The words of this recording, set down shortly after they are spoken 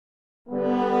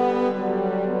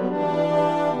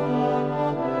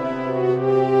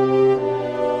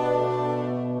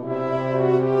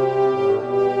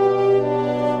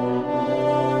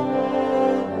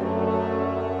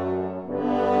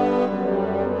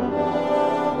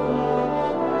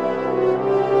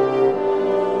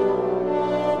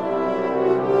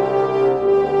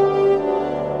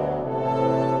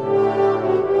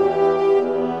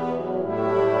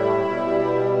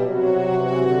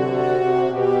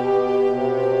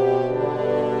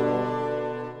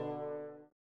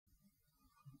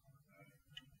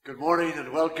morning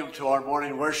and welcome to our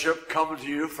morning worship, coming to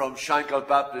you from Shankill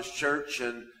Baptist Church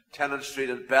in Tennant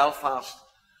Street in Belfast.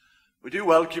 We do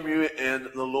welcome you in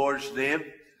the Lord's name,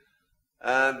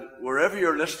 and wherever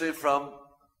you're listening from,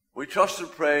 we trust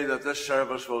and pray that this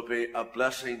service will be a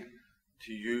blessing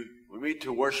to you. We meet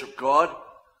to worship God,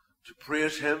 to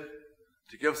praise Him,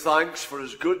 to give thanks for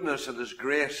His goodness and His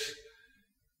grace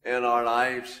in our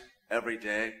lives every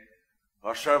day.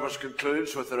 Our service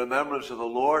concludes with the remembrance of the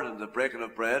Lord and the breaking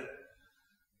of bread.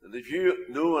 And if you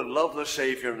know and love the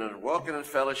Savior and are walking in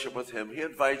fellowship with Him, He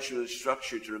invites you and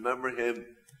instructs you to remember Him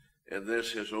in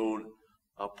this, His own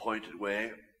appointed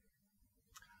way.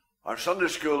 Our Sunday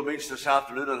school meets this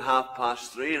afternoon at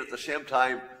 3:30, and at the same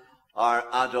time, our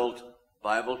adult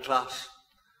Bible class.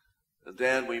 And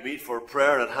then we meet for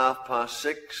prayer at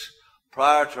 6:30,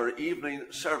 prior to our evening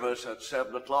service at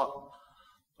 7 o'clock.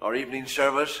 Our evening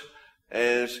service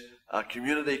is a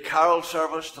community carol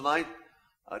service tonight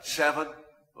at 7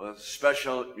 with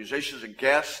special musicians and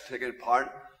guests taking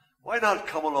part. Why not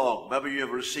come along? Maybe you have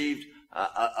received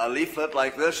a leaflet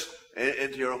like this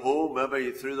into your home,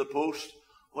 maybe through the post,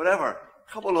 whatever.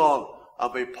 Come along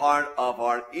and be part of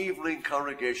our evening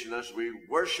congregation as we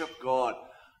worship God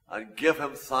and give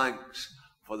Him thanks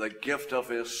for the gift of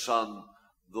His Son,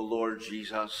 the Lord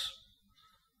Jesus.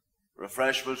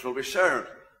 Refreshments will be served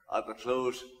at the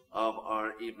close of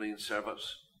our evening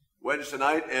service. Wednesday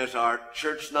night is our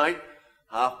church night,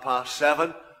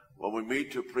 7:30, when we meet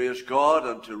to praise God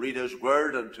and to read His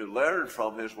Word and to learn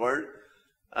from His Word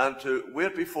and to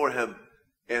wait before Him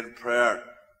in prayer.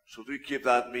 So do keep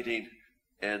that meeting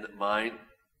in mind.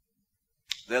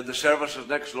 Then the service is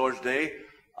next Lord's Day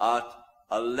at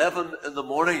 11 in the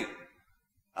morning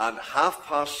and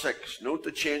 6:30. Note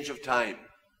the change of time.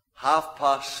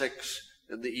 6:30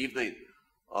 in the evening.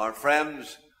 Our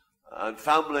friends and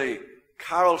family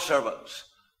carol service,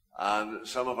 and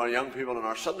some of our young people in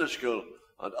our Sunday school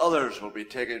and others will be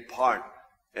taking part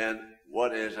in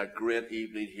what is a great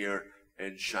evening here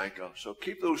in Shankill. So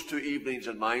keep those two evenings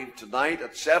in mind, tonight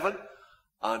at 7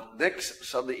 and next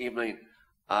Sunday evening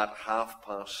at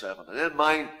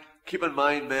 7:30. And keep in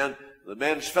mind, men, the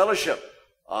men's fellowship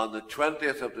on the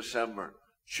 20th of December,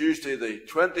 Tuesday the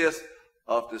 20th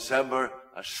of December,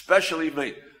 a special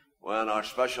evening when our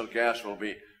special guest will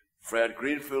be Fred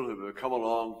Greenfield, who will come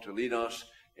along to lead us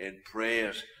in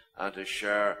praise and to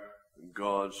share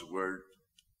God's Word.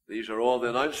 These are all the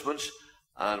announcements,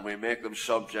 and we make them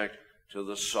subject to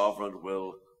the sovereign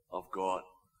will of God.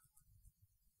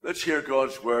 Let's hear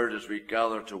God's Word as we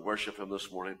gather to worship Him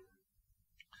this morning.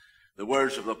 The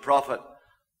words of the prophet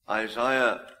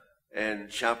Isaiah in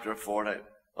chapter 40.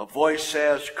 A voice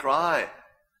says, "Cry."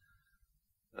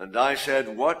 And I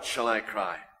said, "What shall I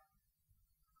cry?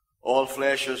 All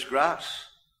flesh is grass,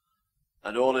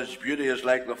 and all its beauty is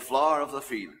like the flower of the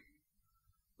field.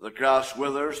 The grass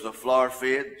withers, the flower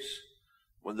fades,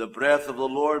 when the breath of the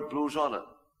Lord blows on it.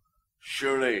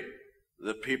 Surely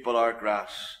the people are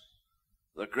grass.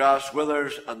 The grass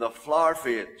withers and the flower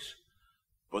fades,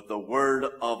 but the word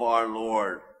of our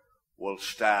Lord will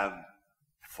stand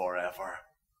forever."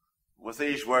 With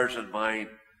these words in mind,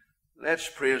 let's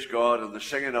praise God in the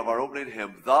singing of our opening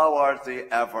hymn, "Thou art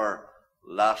the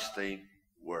everlasting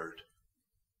Word."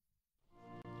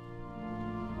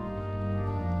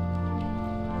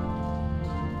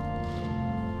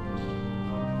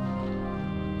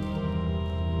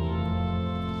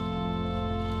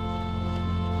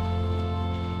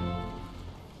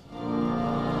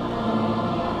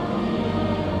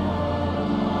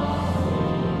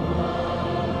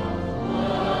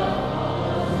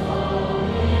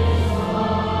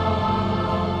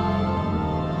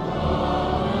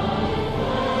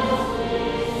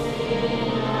 Thank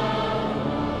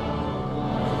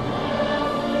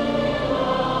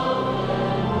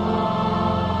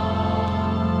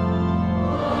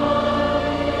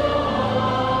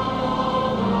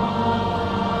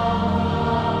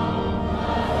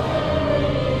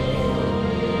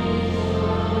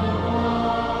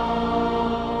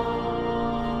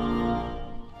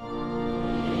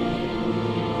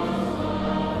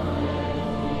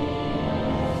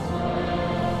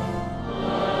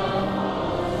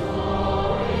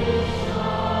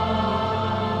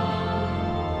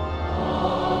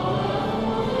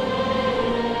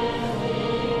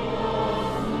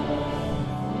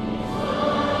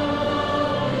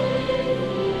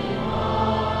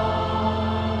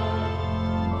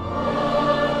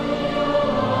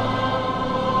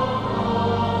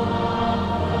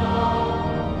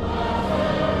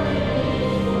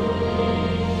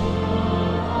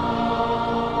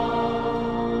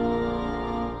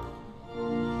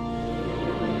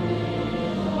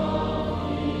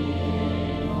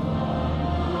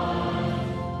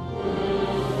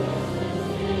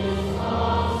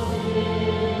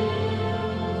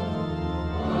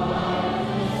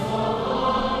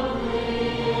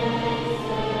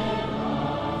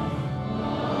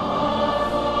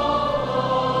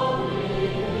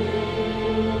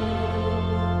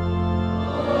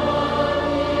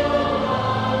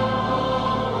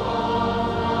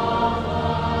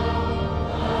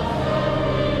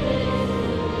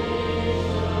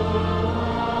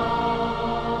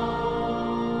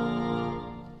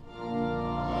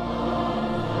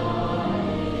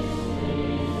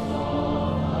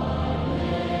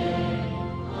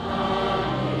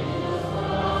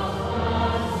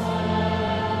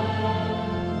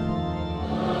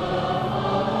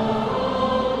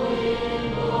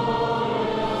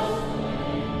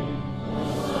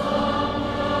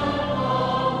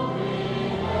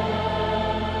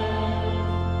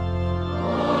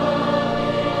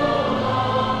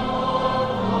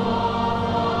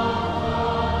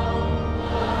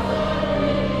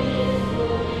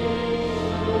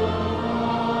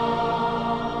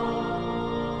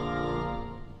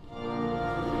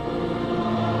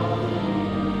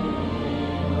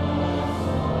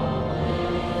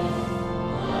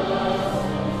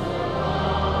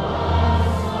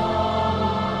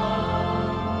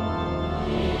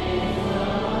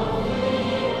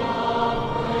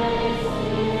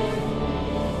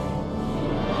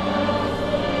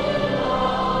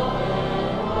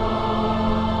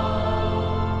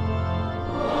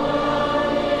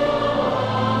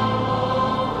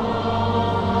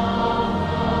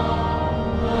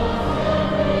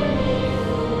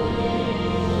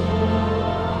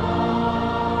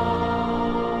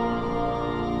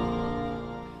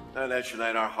Let's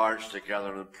unite our hearts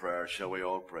together in prayer. Shall we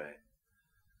all pray?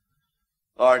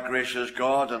 Our gracious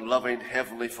God and loving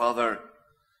Heavenly Father,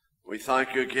 we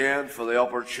thank you again for the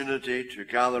opportunity to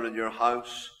gather in your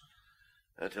house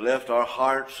and to lift our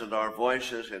hearts and our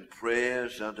voices in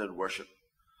praise and in worship.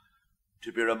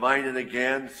 To be reminded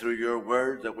again through your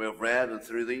word that we have read and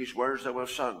through these words that we've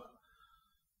sung,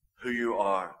 who you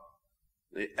are,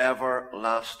 the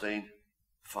everlasting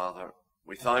Father.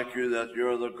 We thank you that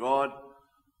you're the God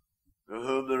to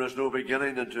whom there is no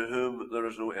beginning and to whom there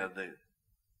is no ending.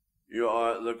 You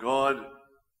are the God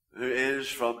who is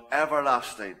from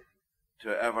everlasting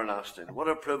to everlasting. What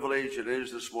a privilege it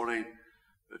is this morning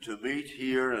to meet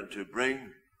here and to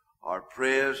bring our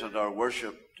praise and our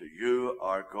worship to you,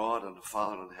 our God and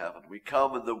Father in heaven. We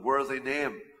come in the worthy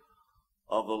name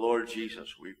of the Lord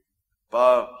Jesus. We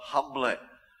bow humbly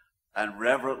and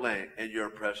reverently in your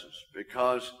presence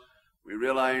because we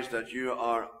realize that you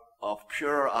are of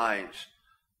purer eyes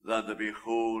than to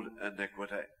behold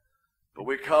iniquity. But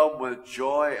we come with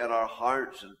joy in our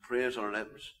hearts and praise on our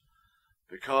lips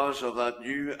because of that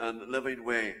new and living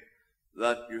way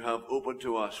that you have opened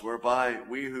to us, whereby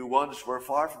we who once were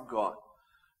far from God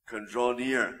can draw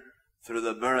near through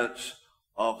the merits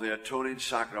of the atoning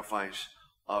sacrifice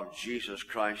of Jesus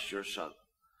Christ, your Son.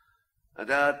 And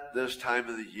at this time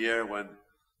of the year, when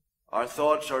our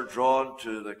thoughts are drawn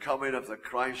to the coming of the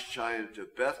Christ child to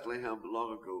Bethlehem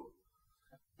long ago,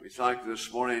 we thank you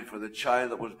this morning for the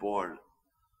child that was born,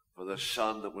 for the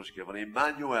Son that was given.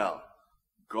 Emmanuel,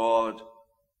 God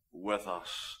with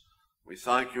us. We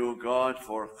thank you, O God,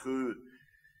 for who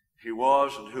he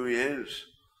was and who he is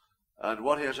and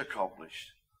what he has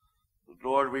accomplished. And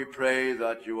Lord, we pray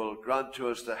that you will grant to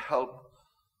us the help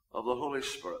of the Holy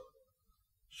Spirit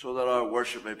so that our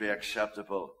worship may be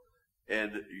acceptable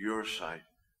in your sight.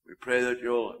 We pray that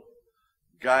you'll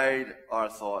guide our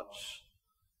thoughts.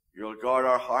 You'll guard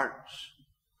our hearts.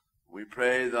 We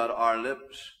pray that our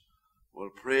lips will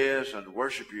praise and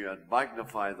worship you and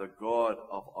magnify the God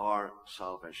of our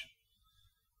salvation.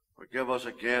 Forgive us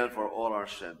again for all our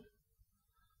sin.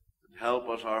 And help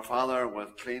us, our Father,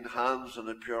 with clean hands and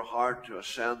a pure heart to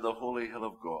ascend the holy hill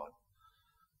of God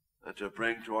and to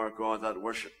bring to our God that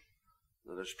worship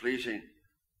that is pleasing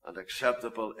and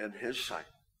acceptable in his sight.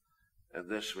 And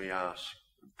this we ask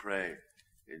and pray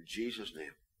in Jesus'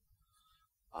 name.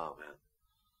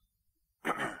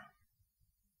 Amen.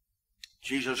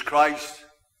 Jesus Christ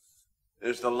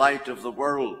is the light of the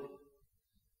world.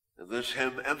 And this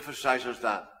hymn emphasizes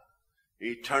that.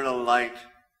 Eternal light,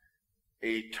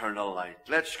 eternal light.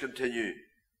 Let's continue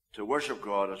to worship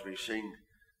God as we sing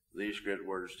these great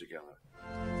words together.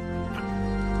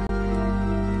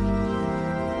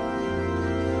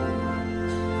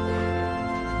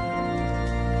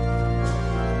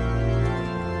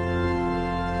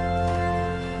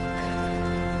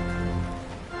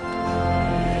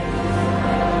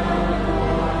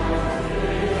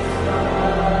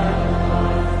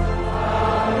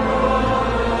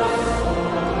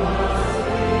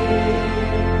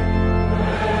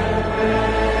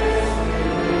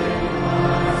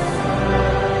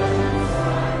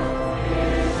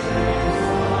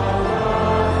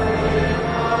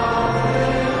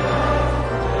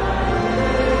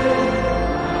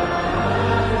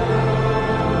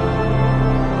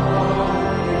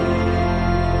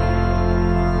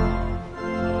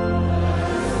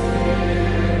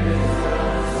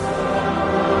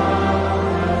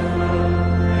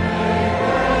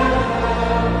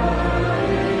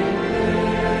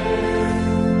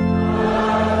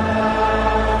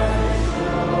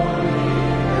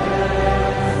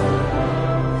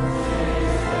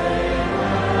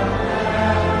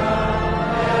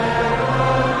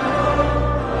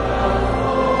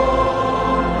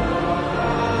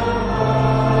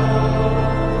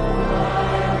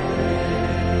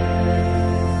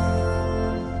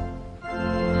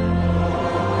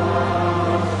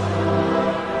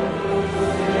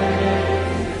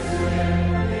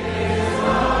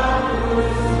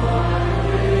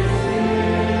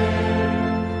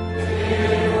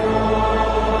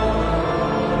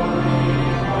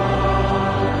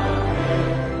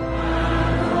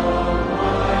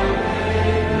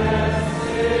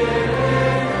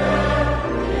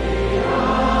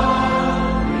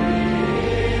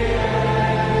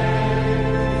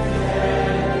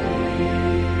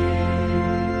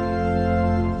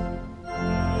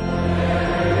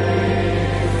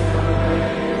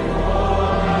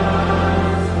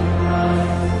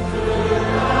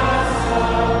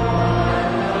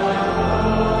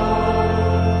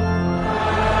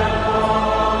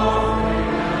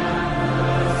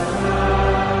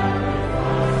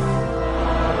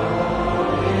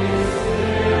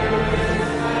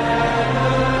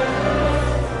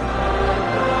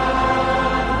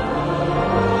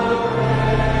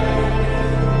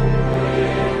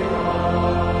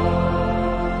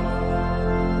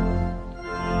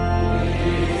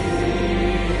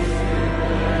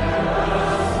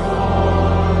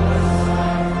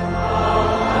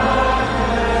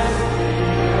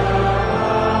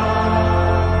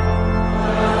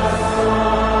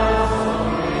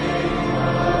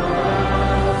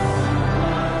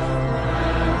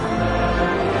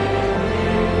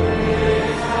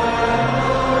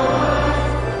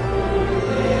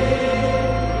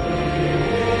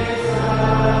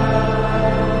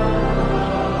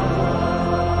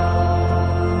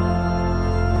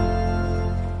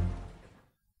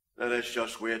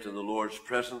 the Lord's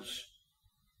presence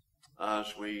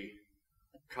as we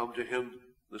come to him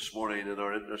this morning in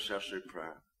our intercessory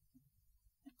prayer.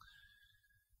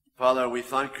 Father, we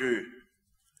thank you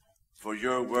for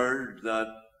your word that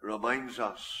reminds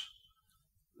us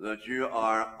that you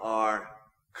are our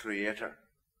Creator.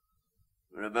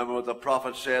 Remember what the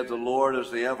prophet said, the Lord is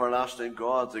the everlasting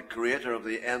God, the Creator of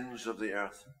the ends of the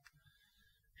earth.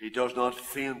 He does not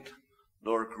faint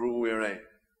nor grow weary.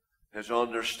 His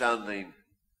understanding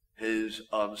is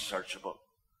unsearchable.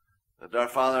 And our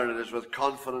Father, it is with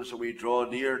confidence that we draw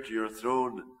near to your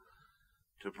throne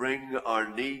to bring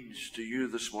our needs to you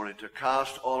this morning, to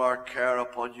cast all our care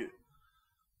upon you,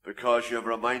 because you have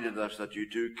reminded us that you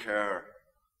do care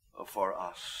for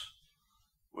us.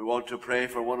 We want to pray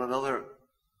for one another.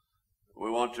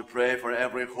 We want to pray for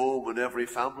every home and every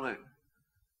family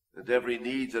and every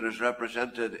need that is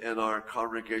represented in our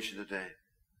congregation today.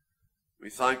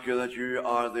 We thank you that you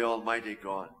are the Almighty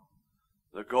God,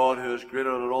 the God who is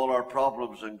greater than all our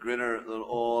problems and greater than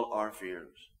all our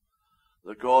fears,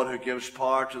 the God who gives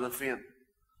power to the faint,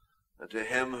 and to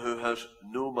him who has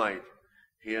no might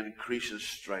he increases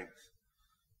strength.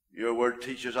 Your word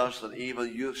teaches us that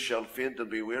even youth shall faint and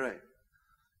be weary.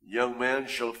 Young men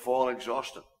shall fall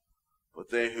exhausted, but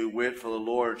they who wait for the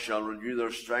Lord shall renew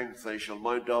their strength. They shall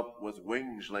mount up with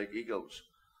wings like eagles.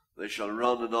 They shall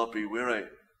run and not be weary.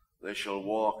 They shall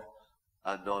walk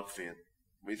and not faint.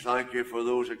 We thank you for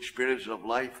those experiences of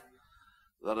life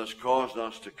that has caused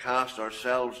us to cast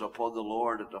ourselves upon the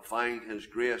Lord and to find his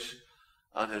grace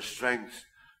and his strength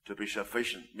to be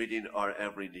sufficient, meeting our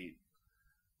every need.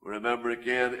 We remember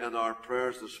again in our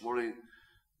prayers this morning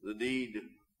the need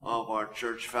of our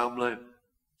church family,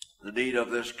 the need of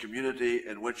this community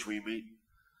in which we meet.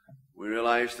 We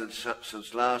realize that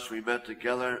since last we met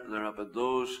together, there have been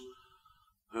those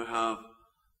who have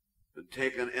been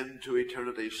taken into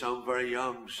eternity, some very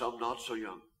young, some not so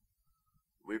young.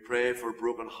 We pray for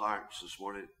broken hearts this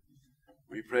morning.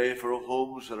 We pray for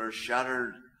homes that are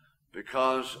shattered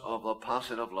because of the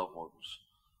passing of loved ones.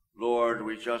 Lord,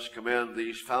 we just commend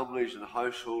these families and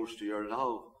households to your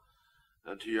love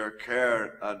and to your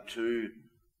care and to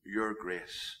your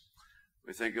grace.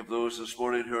 We think of those this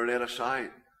morning who are laid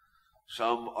aside.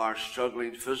 Some are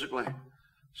struggling physically.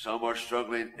 Some are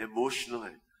struggling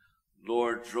emotionally.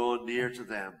 Lord, draw near to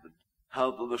them and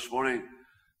help them this morning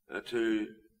to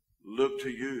look to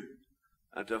you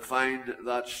and to find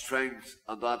that strength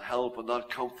and that help and that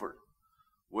comfort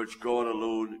which God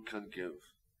alone can give.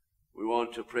 We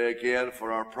want to pray again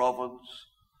for our province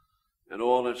in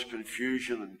all its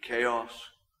confusion and chaos,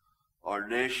 our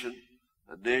nation,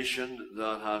 a nation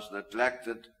that has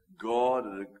neglected God,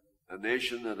 and a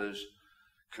nation that is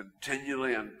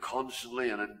continually and constantly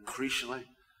and increasingly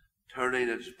turning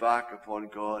its back upon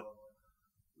God.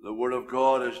 The Word of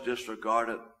God is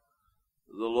disregarded.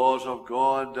 The laws of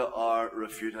God are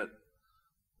refuted.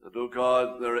 And, oh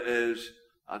God, there is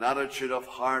an attitude of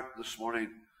heart this morning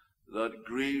that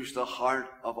grieves the heart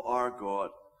of our God,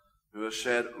 who has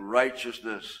said,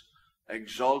 righteousness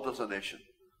exalteth a nation,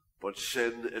 but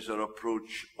sin is a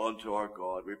reproach unto our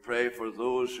God. We pray for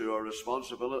those who are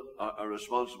responsible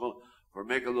for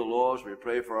making the laws. We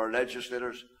pray for our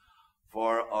legislators,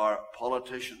 for our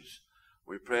politicians.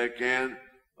 We pray again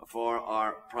for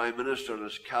our Prime Minister and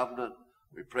his cabinet.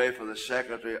 We pray for the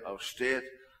Secretary of State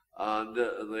and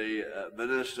the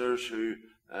ministers who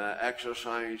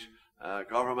exercise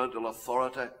governmental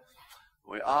authority.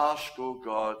 We ask, O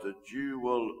God, that you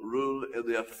will rule in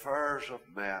the affairs of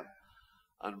men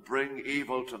and bring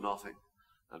evil to nothing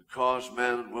and cause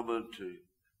men and women to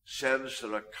sense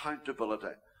their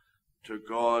accountability to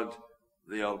God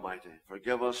the Almighty.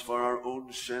 Forgive us for our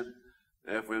own sin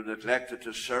if we've neglected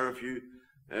to serve you,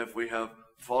 if we have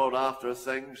followed after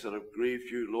things that have grieved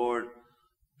you. Lord,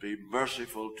 be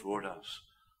merciful toward us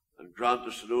and grant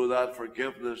us to know that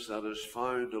forgiveness that is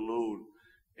found alone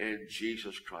in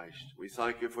Jesus Christ. We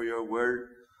thank you for your word,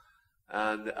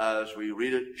 and as we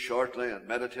read it shortly and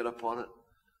meditate upon it,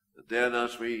 and then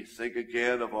as we think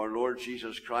again of our Lord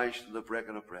Jesus Christ and the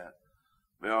breaking of bread,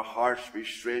 may our hearts be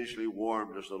strangely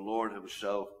warmed as the Lord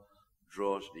himself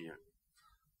draws near.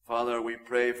 Father, we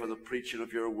pray for the preaching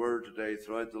of your word today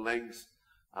throughout the length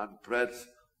and breadth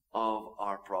of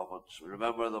our province. We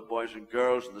remember the boys and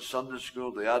girls in the Sunday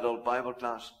school, the adult Bible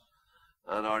class,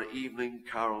 and our evening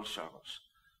carol service.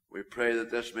 We pray that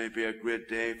this may be a great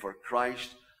day for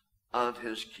Christ and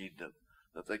his kingdom,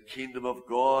 that the kingdom of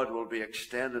God will be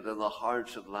extended in the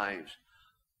hearts and lives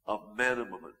of men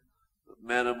and women, that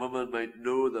men and women might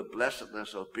know the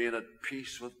blessedness of being at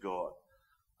peace with God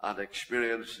and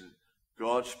experiencing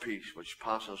God's peace which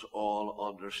passes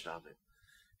all understanding.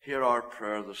 Hear our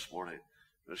prayer this morning.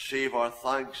 receive our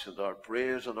thanks and our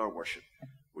praise and our worship.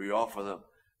 We offer them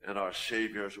in our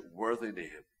Saviour's worthy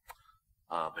name.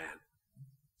 Amen.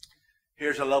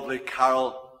 Here's a lovely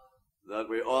carol that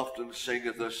we often sing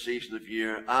at this season of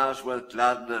year. As with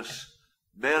gladness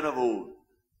men of old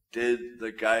did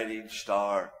the guiding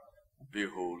star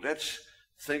behold. Let's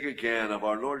think again of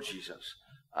our Lord Jesus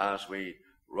as we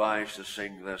rise to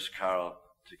sing this carol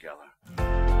together.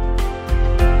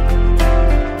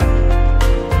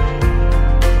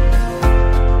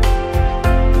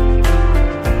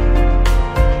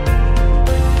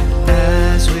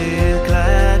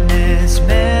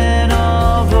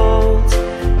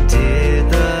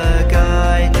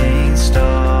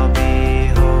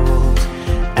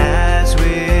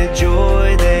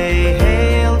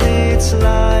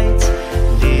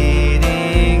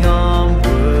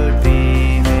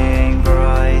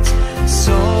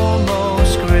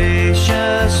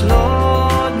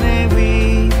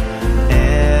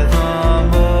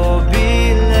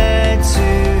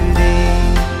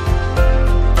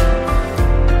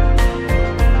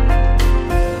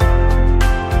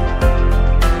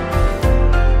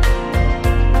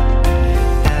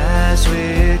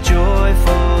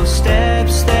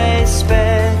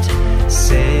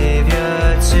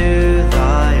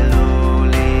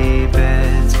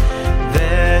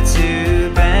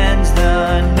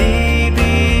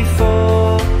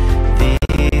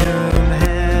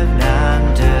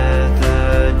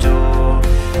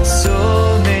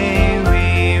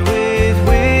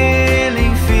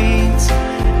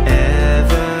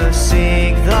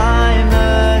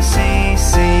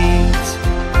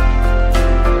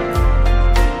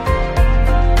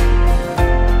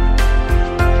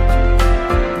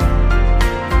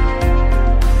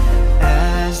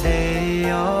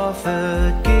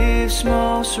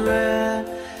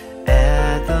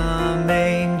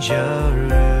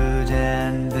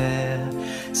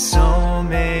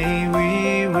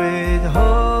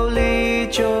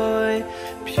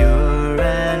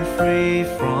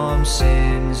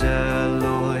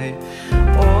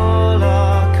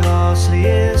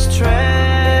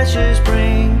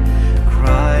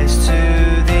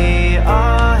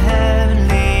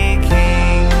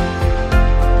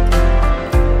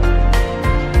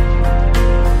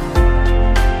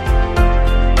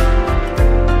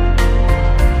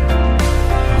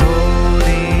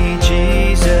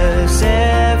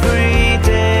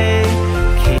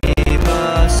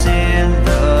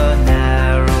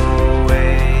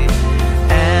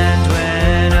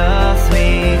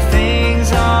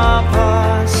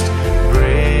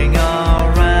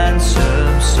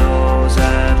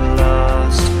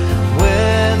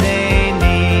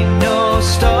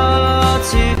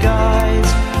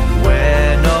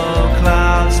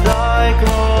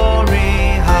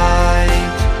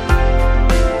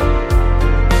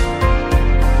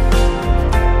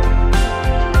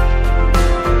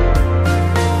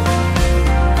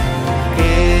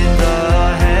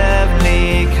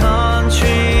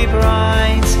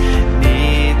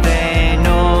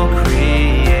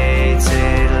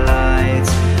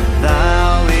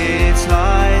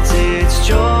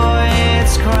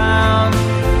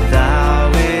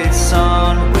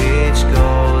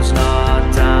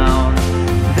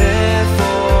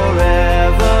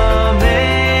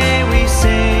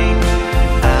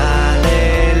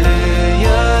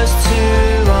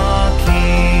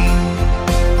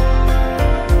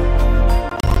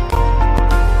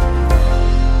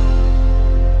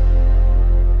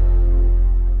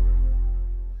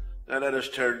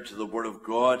 Turn to the Word of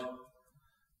God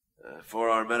for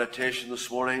our meditation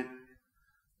this morning.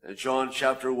 John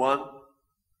chapter 1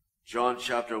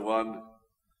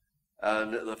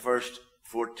 and the first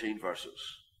 14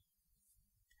 verses.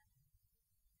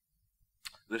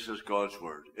 This is God's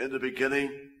Word. In the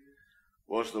beginning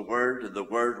was the Word, and the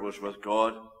Word was with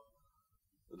God.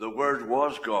 The Word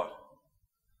was God.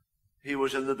 He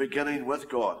was in the beginning with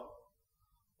God.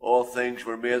 All things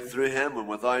were made through him, and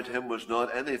without him was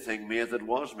not anything made that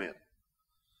was made.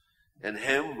 In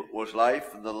him was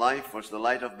life, and the life was the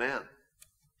light of men.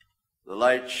 The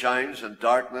light shines in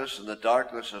darkness, and the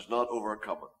darkness has not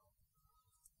overcome it.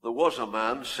 There was a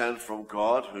man sent from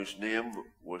God, whose name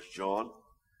was John.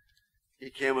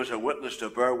 He came as a witness to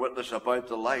bear witness about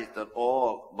the light, that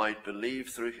all might believe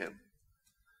through him.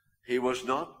 He was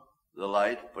not the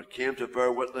light, but came to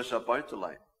bear witness about the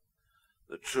light.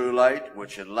 The true light,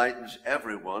 which enlightens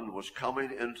everyone, was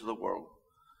coming into the world.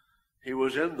 He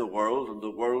was in the world, and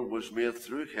the world was made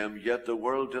through him, yet the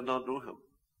world did not know him.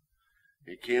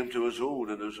 He came to his own,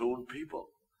 and his own people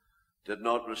did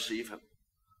not receive him.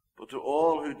 But to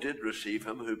all who did receive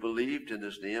him, who believed in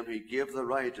his name, he gave the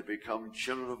right to become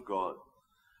children of God,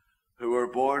 who were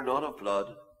born not of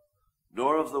blood,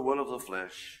 nor of the will of the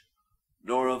flesh,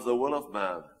 nor of the will of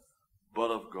man,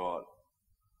 but of God.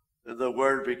 And the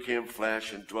Word became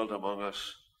flesh and dwelt among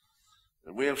us,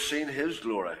 and we have seen his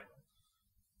glory,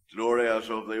 glory as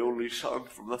of the only Son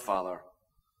from the Father,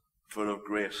 full of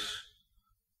grace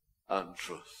and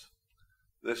truth.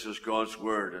 This is God's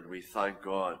Word, and we thank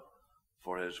God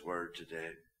for his Word today.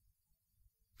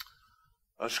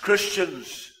 As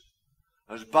Christians,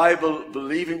 as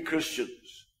Bible-believing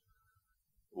Christians,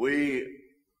 we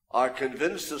are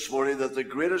convinced this morning that the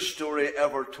greatest story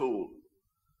ever told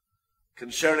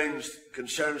concerns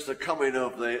the coming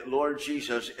of the Lord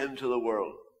Jesus into the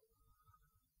world.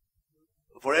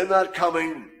 For in that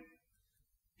coming,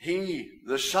 he,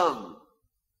 the Son,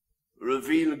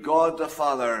 revealed God the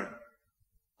Father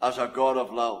as a God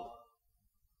of love.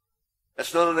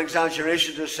 It's not an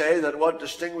exaggeration to say that what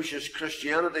distinguishes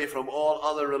Christianity from all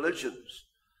other religions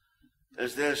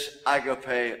is this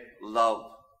agape love.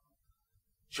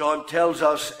 John tells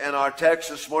us in our text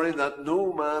this morning that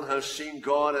no man has seen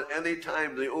God at any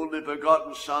time, the only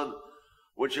begotten Son,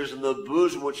 which is in the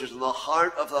bosom, which is in the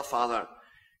heart of the Father.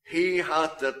 He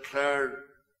hath declared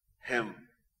him.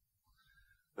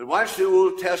 And whilst the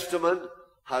Old Testament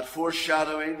had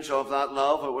foreshadowings of that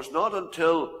love, it was not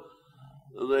until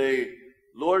the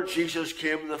Lord Jesus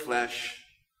came in the flesh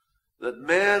that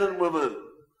men and women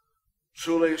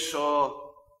truly saw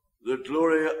the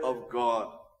glory of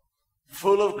God,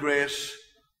 full of grace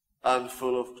and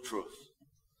full of truth.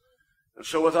 And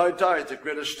so without doubt, the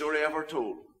greatest story ever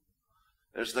told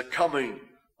is the coming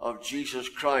of Jesus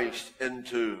Christ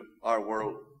into our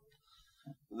world.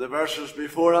 In the verses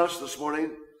before us this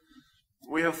morning,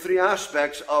 we have three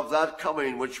aspects of that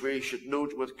coming which we should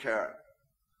note with care.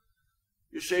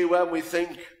 You see, when we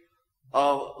think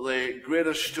of the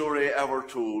greatest story ever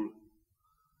told,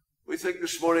 we think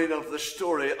this morning of the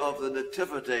story of the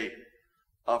nativity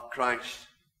of Christ.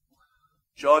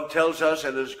 John tells us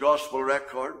in his gospel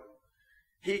record,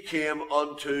 he came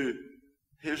unto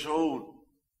his own.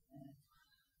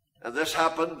 And this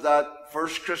happened that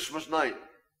first Christmas night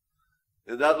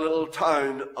in that little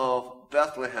town of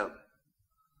Bethlehem.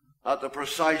 At the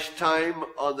precise time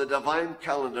on the divine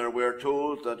calendar, we are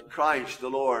told that Christ the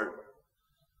Lord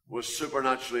was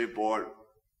supernaturally born.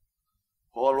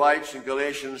 Paul writes in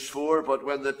Galatians 4, but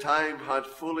when the time had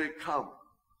fully come,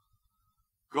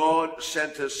 God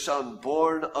sent his Son,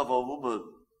 born of a woman,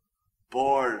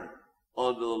 born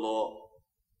under the law.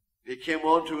 He came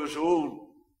unto his own.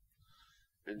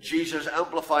 And Jesus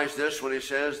amplifies this when he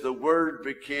says, the Word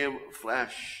became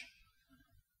flesh.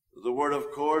 The Word,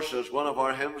 of course, as one of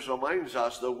our hymns reminds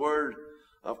us, the Word,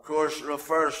 of course,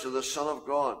 refers to the Son of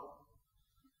God,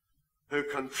 who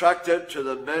contracted to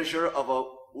the measure of a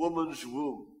woman's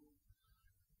womb,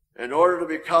 in order to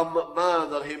become man,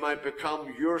 that he might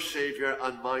become your Savior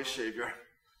and my Savior.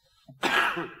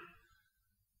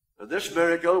 And this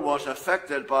miracle was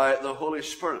effected by the Holy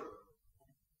Spirit,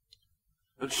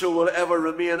 and so will ever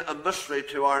remain a mystery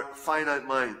to our finite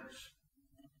minds.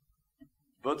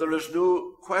 But there is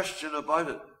no question about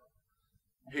it.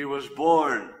 He was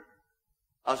born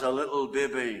as a little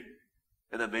baby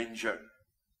in a manger.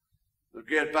 The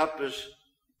great Baptist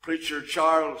preacher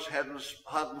Charles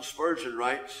Haddon Spurgeon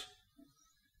writes,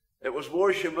 it was more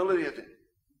humiliating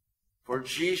for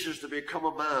Jesus to become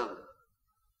a man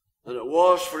than it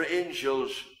was for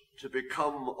angels to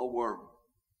become a worm.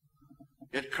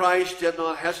 Yet Christ did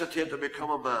not hesitate to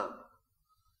become a man.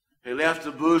 He left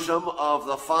the bosom of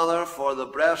the Father for the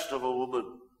breast of a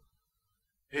woman.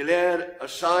 He laid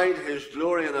aside his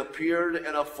glory and appeared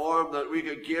in a form that we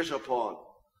could gaze upon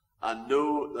and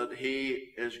know that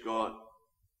he is God.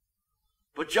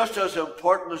 But just as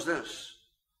important as this,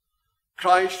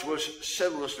 Christ was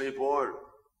sinlessly born.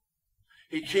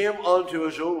 He came unto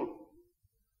his own.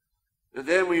 And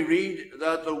then we read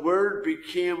that the Word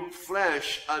became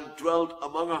flesh and dwelt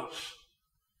among us.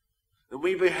 And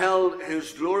we beheld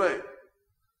his glory,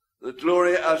 the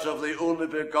glory as of the only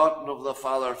begotten of the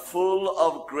Father, full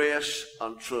of grace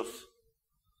and truth.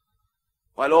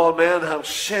 While all men have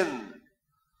sinned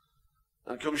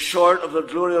and come short of the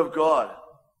glory of God,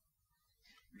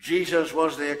 Jesus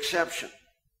was the exception.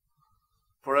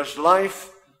 For his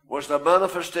life was the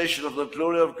manifestation of the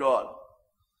glory of God,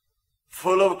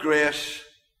 full of grace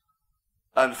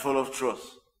and full of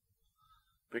truth.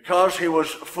 Because he was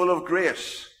full of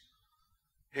grace,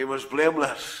 he was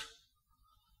blameless.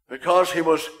 Because he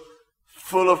was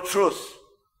full of truth,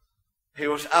 he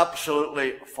was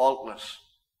absolutely faultless.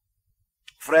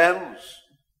 Friends,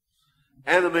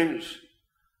 enemies,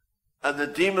 and the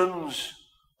demons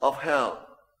of hell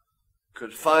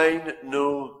could find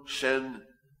no sin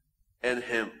in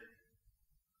him.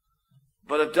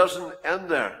 But it doesn't end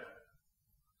there,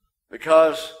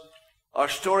 because our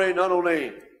story not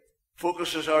only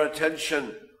focuses our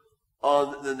attention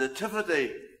on the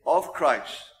nativity of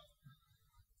Christ,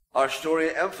 our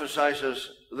story emphasizes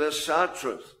this sad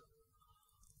truth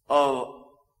of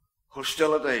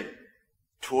hostility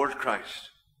toward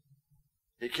Christ.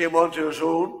 He came unto his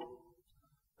own,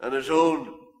 and his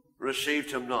own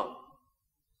received him not.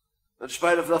 In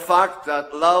spite of the fact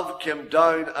that love came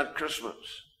down at Christmas,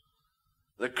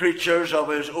 the creatures of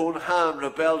his own hand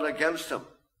rebelled against him.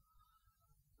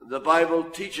 The Bible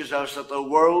teaches us that the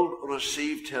world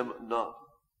received him not.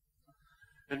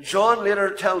 And John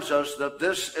later tells us that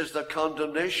this is the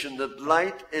condemnation, that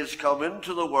light is come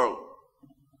into the world.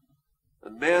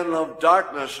 And men love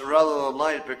darkness rather than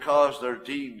light because their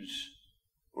deeds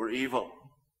were evil.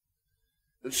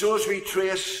 And so as we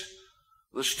trace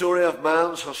the story of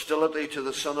man's hostility to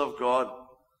the Son of God,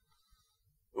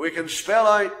 we can spell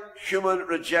out human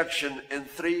rejection in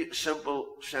 3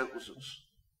 simple sentences.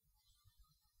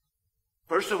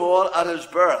 First of all, at his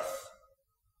birth,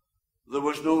 there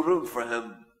was no room for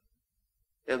him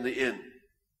in the inn.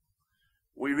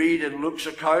 We read in Luke's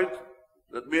account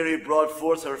that Mary brought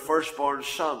forth her firstborn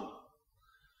son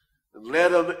and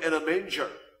laid him in a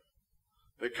manger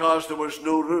because there was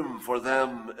no room for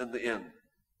them in the inn.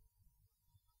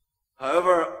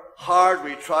 However hard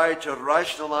we try to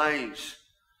rationalize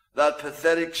that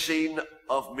pathetic scene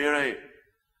of Mary,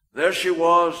 there she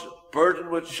was, burdened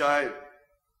with child.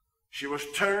 She was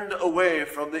turned away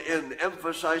from the inn,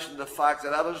 emphasizing the fact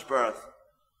that at his birth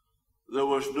there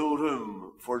was no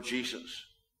room for Jesus.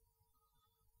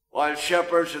 While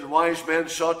shepherds and wise men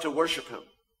sought to worship him,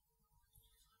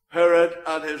 Herod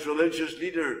and his religious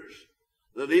leaders,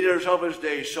 the leaders of his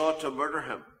day, sought to murder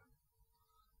him.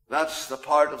 That's the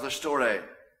part of the story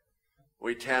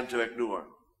we tend to ignore.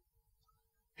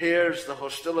 Here's the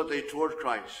hostility toward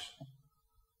Christ.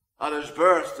 At his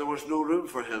birth, there was no room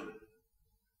for him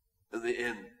in the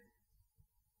inn.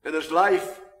 In his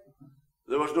life,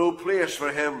 there was no place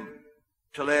for him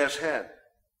to lay his head.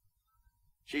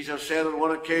 Jesus said on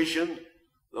one occasion,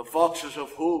 the foxes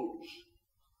have holes,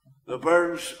 the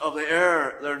birds of the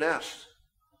air their nest,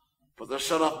 but the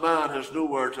Son of Man has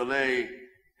nowhere to lay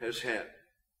his head.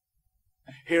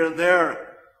 Here and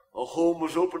there, a home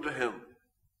was open to him,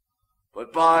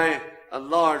 but by and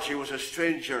large he was a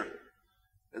stranger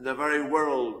in the very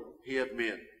world he had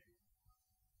made.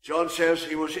 John says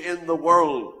he was in the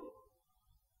world,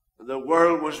 and the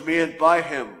world was made by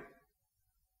him,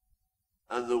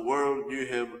 and the world knew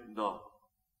him not.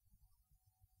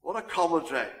 What a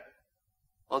commentary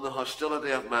on the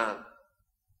hostility of man.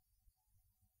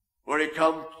 Were he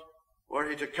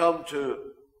to come to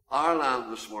our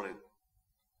land this morning,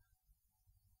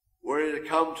 were he to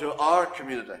come to our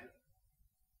community,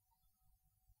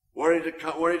 were he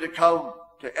to come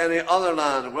to any other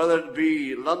land, whether it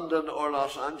be London or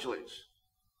Los Angeles,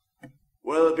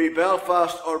 whether it be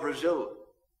Belfast or Brazil,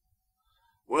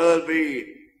 whether it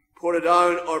be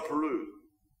Portadown or Peru,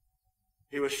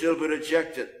 he would still be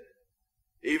rejected,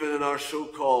 even in our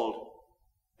so-called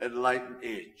enlightened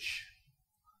age.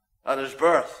 At his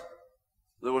birth,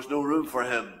 there was no room for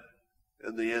him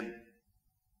in the inn.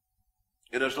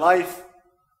 In his life,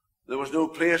 there was no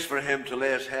place for him to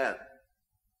lay his head.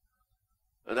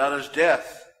 And at his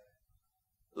death,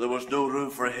 there was no room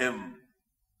for him.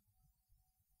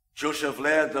 Joseph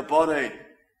laid the body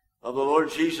of the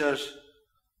Lord Jesus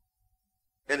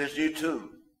in his new tomb,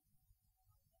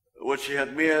 which he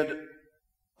had made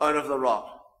out of the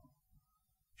rock.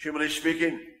 Humanly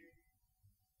speaking,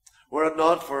 were it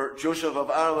not for Joseph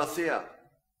of Arimathea,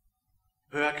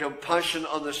 who had compassion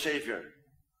on the Savior,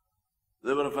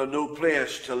 there would have been no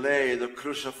place to lay the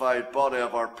crucified body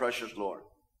of our precious Lord.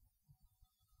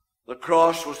 The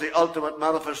cross was the ultimate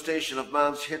manifestation of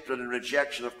man's hatred and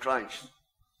rejection of Christ.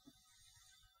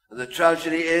 And the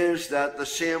tragedy is that the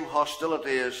same hostility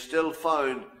is still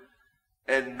found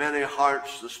in many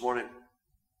hearts this morning.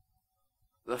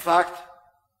 The fact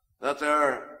that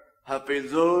there have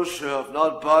been those who have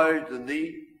not bowed the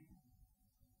knee,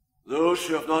 those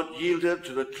who have not yielded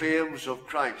to the claims of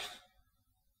Christ,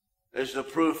 is the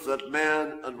proof that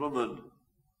men and women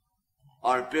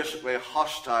are basically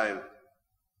hostile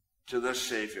to this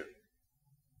Savior.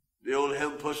 The old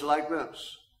hymn puts it like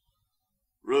this: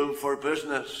 room for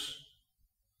business,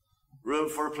 room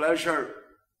for pleasure,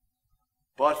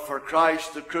 but for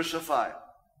Christ the crucified,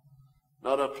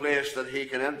 not a place that he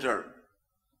can enter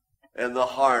in the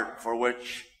heart for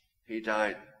which he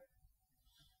died.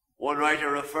 One writer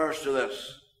refers to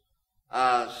this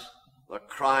as the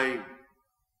crime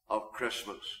of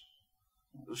Christmas.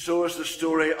 And so as the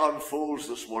story unfolds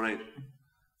this morning,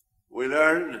 we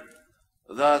learn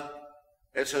that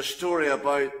it's a story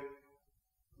about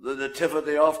the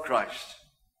nativity of Christ.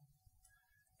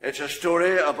 It's a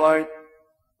story about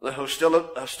the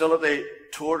hostility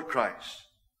toward Christ.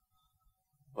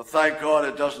 But thank God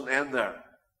it doesn't end there,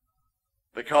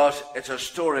 because it's a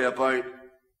story about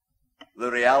the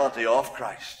reality of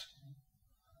Christ.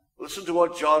 Listen to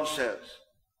what John says.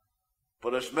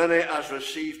 But as many as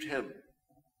received him,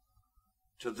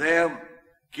 to them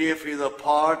gave he the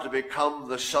power to become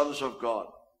the sons of God,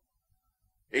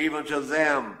 even to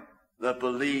them that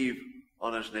believe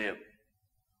on his name,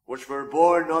 which were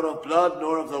born not of blood,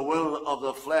 nor of the will of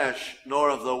the flesh, nor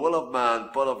of the will of man,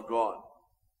 but of God.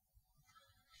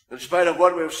 In spite of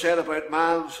what we've said about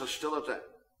man's hostility,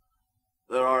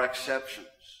 there are exceptions.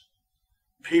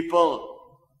 People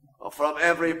from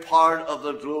every part of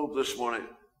the globe this morning,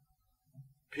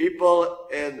 people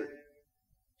in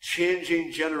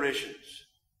changing generations,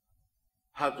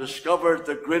 have discovered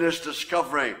the greatest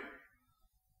discovery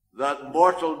that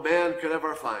mortal man could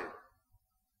ever find.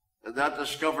 And that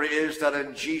discovery is that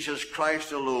in Jesus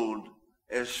Christ alone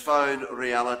is found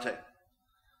reality.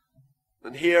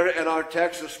 And here in our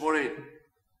text this morning,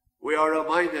 we are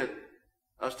reminded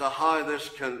as to how this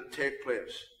can take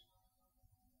place.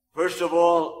 First of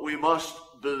all, we must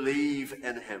believe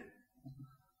in him.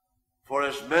 For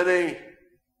as many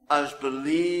as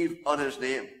believe on his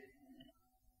name.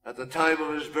 At the time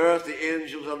of his birth, the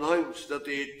angels announced that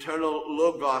the eternal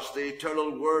Logos, the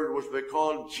eternal Word, was to be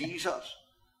called Jesus,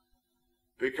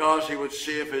 because he would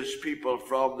save his people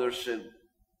from their sin.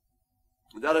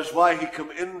 And that is why he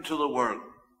came into the world.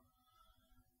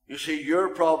 You see, your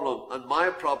problem and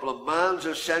my problem, man's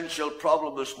essential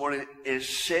problem this morning, is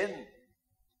sin.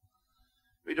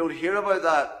 We don't hear about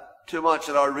that too much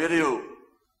on our radio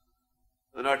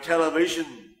and our television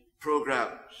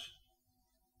programs.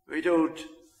 We don't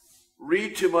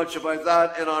read too much about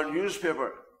that in our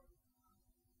newspaper.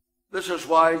 This is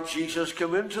why Jesus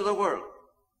came into the world.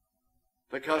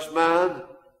 Because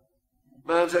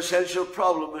man's essential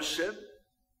problem is sin.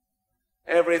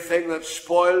 Everything that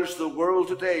spoils the world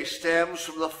today stems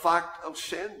from the fact of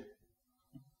sin.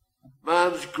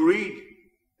 Man's greed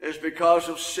is because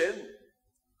of sin.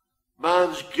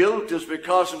 Man's guilt is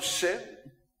because of sin.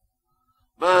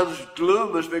 Man's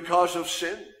gloom is because of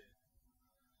sin.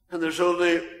 And there's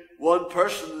only one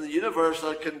person in the universe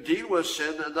that can deal with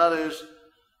sin, and that is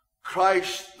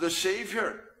Christ the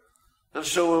Savior. And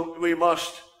so we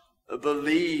must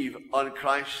believe on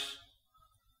Christ.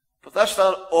 But that's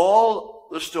not all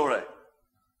the story.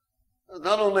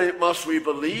 Not only must we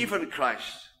believe in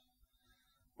Christ,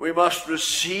 we must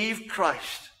receive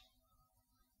Christ.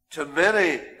 To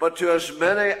many, but to as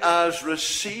many as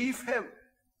receive him.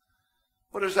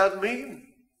 What does that mean?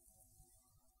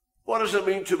 What does it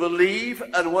mean to believe,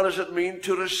 and what does it mean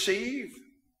to receive?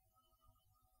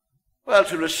 Well,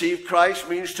 to receive Christ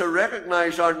means to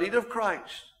recognize our need of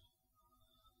Christ.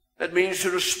 It means to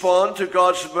respond to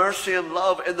God's mercy and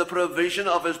love in the provision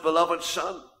of his beloved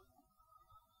Son.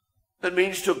 It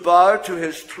means to bow to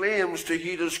his claims, to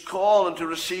heed his call, and to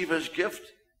receive his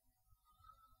gift.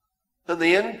 And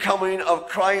the incoming of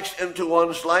Christ into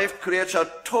one's life creates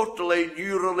a totally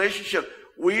new relationship.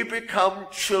 We become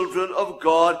children of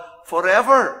God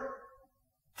forever.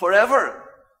 Forever.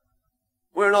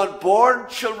 We're not born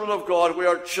children of God, we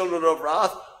are children of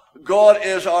wrath. God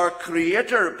is our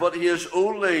creator, but he is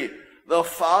only the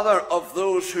Father of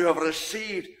those who have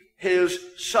received his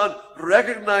Son,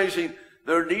 recognizing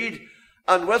their need.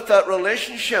 And with that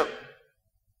relationship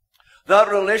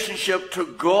to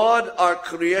God, our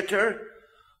creator,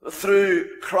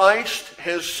 through Christ,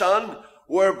 his Son,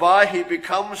 whereby he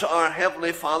becomes our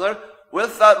heavenly Father,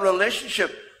 with that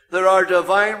relationship, there are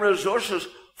divine resources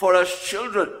for us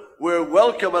children. We're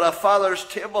welcome at a Father's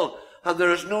table, and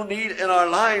there is no need in our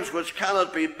lives which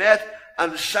cannot be met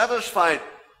and satisfied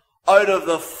out of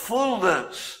the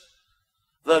fullness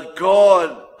that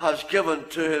God has given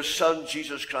to his Son,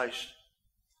 Jesus Christ.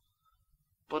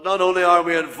 But not only are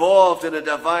we involved in a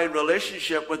divine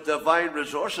relationship with divine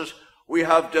resources, we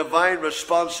have divine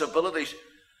responsibilities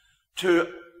to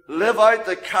live out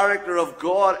the character of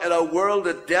God in a world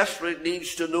that desperately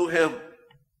needs to know him.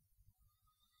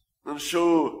 And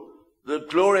so the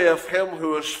glory of him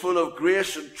who is full of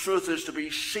grace and truth is to be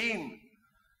seen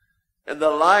in the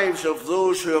lives of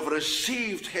those who have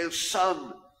received his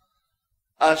Son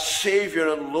as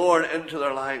Savior and Lord into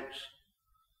their lives.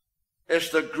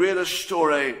 It's the greatest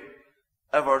story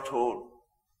ever told.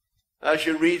 As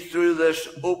you read through this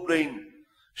opening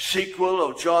sequel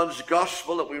of John's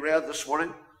Gospel that we read this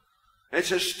morning,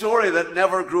 it's a story that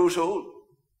never grows old.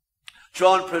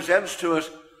 John presents to us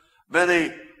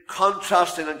many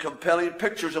contrasting and compelling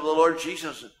pictures of the Lord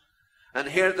Jesus. And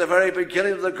here at the very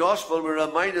beginning of the gospel, we're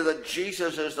reminded that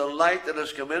Jesus is the light that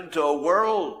has come into a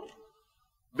world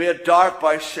made dark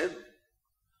by sin.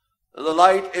 And the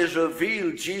light is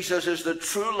revealed. Jesus is the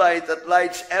true light that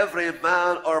lights every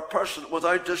man or person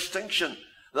without distinction.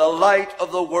 The light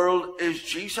of the world is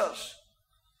Jesus.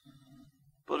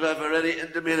 But I've already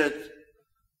intimated,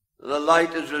 the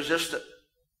light is resisted.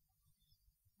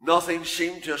 Nothing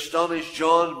seemed to astonish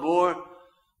John more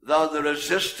than the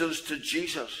resistance to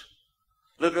Jesus.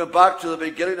 Looking back to the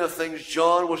beginning of things,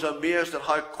 John was amazed at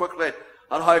how quickly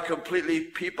and how completely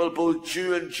people, both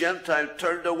Jew and Gentile,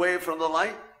 turned away from the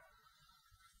light.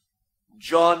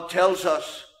 John tells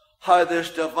us how this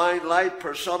divine light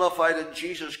personified in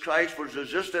Jesus Christ was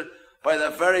resisted by the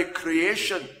very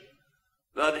creation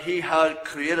that he had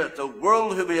created. The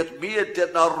world whom he had made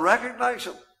did not recognize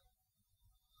him.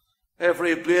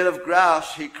 Every blade of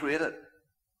grass he created.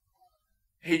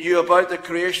 He knew about the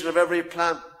creation of every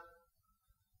plant.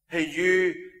 He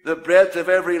knew the breadth of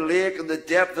every lake and the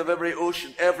depth of every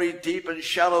ocean. Every deep and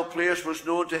shallow place was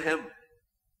known to him.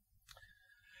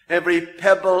 Every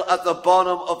pebble at the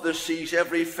bottom of the seas,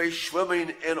 every fish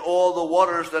swimming in all the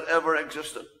waters that ever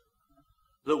existed.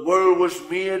 The world was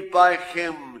made by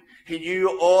him. He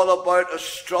knew all about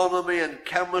astronomy and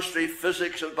chemistry,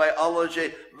 physics and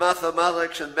biology,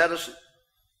 mathematics and medicine.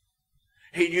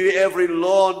 He knew every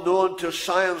law known to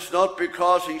science, not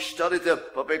because he studied them,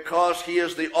 but because he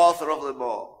is the author of them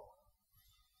all.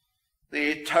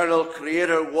 The eternal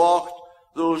Creator walked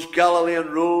those Galilean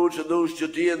roads and those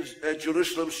Judean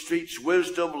Jerusalem streets.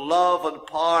 Wisdom, love, and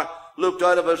power looked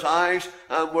out of his eyes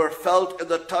and were felt in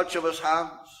the touch of his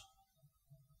hands.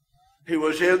 He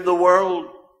was in the world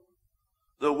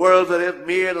that he had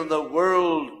made, and the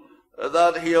world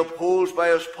that he upholds by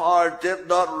his power did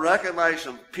not recognize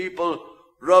him. People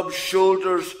rubbed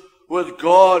shoulders with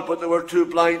God, but they were too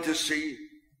blind to see.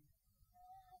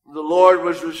 The Lord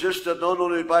was resisted not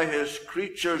only by his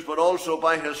creatures, but also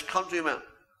by his countrymen.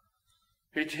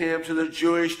 He came to the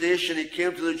Jewish nation, he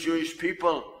came to the Jewish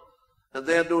people, and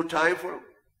they had no time for him.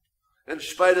 In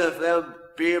spite of them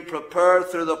being prepared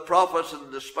through the prophets,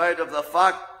 and despite of the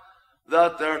fact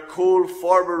that their cold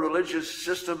former religious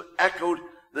system echoed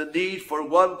the need for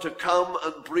one to come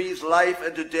and breathe life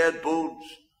into dead bones,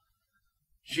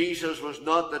 Jesus was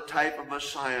not the type of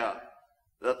Messiah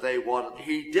that they wanted.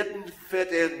 He didn't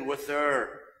fit in with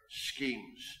their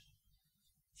schemes.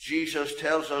 Jesus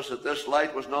tells us that this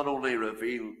light was not only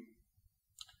revealed,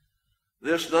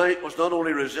 this light was not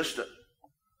only resisted,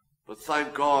 but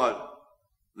thank God,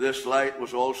 this light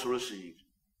was also received.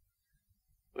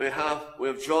 We have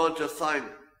John to thank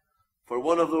for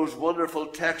one of those wonderful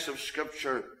texts of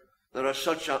Scripture that are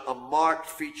such a marked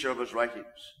feature of his writings.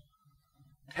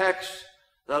 Texts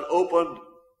that opened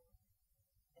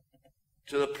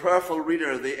to the prayerful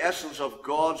reader the essence of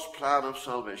God's plan of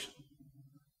salvation.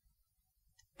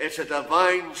 It's a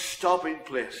divine stopping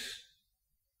place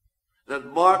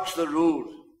that marks the road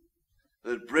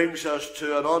that brings us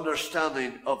to an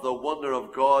understanding of the wonder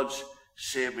of God's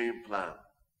saving plan.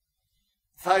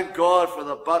 Thank God for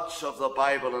the buts of the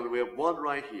Bible, and we have one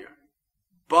right here.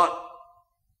 But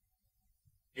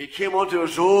he came unto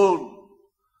his own,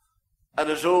 and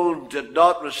his own did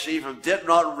not receive him, did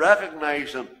not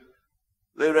recognize him.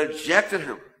 They rejected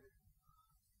him.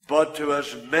 But to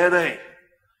as many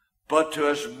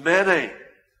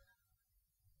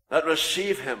that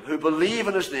receive him, who believe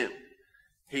in his name,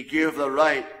 he gave the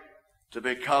right to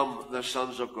become the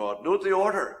sons of God. Note the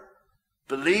order.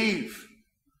 Believe,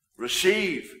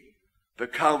 receive,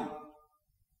 become.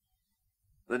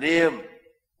 The name,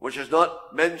 which is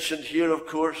not mentioned here, of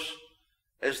course,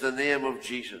 is the name of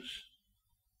Jesus.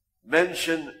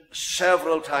 Mentioned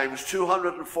several times,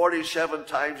 247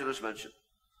 times it is mentioned.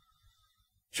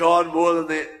 John, more than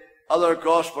the other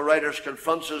gospel writers,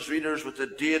 confronts his readers with the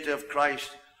deity of Christ.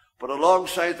 But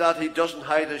alongside that, he doesn't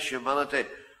hide his humanity.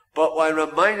 But while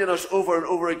reminding us over and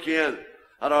over again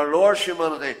at our Lord's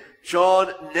humanity,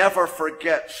 John never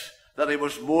forgets that he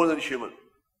was more than human.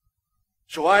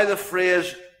 So why the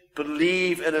phrase,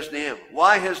 believe in his name?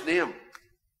 Why his name?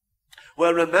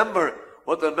 Well, remember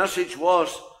what the message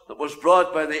was that was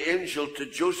brought by the angel to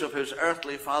Joseph, his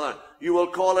earthly father. You will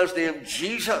call his name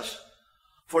Jesus,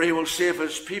 for he will save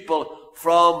his people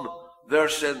from their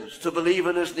sins. To believe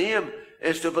in his name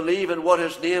is to believe in what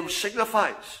his name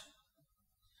signifies.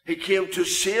 He came to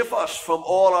save us from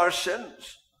all our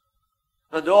sins.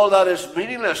 And all that is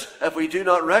meaningless if we do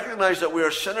not recognize that we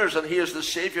are sinners and he is the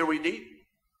Savior we need.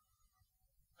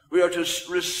 We are to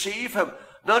receive him,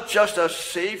 not just as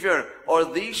Savior or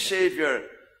the Savior.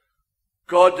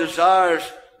 God desires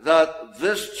that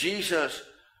this Jesus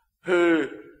who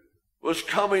was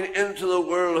coming into the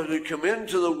world, who came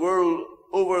into the world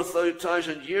over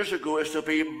 1,000 years ago, is to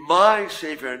be my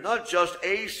Savior. Not just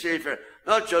a Savior,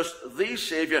 not just the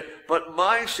Savior, but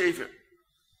my Savior.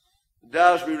 And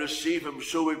as we receive him,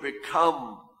 so we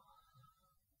become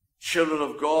children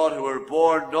of God, who are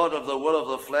born not of the will of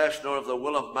the flesh, nor of the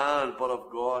will of man, but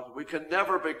of God. We can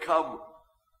never become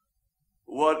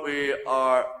what we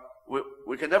are.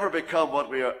 We can never become what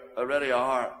we already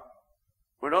are.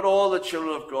 We're not all the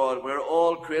children of God. We're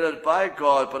all created by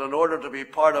God, but in order to be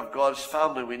part of God's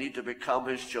family, we need to become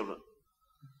his children.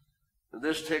 And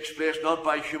this takes place not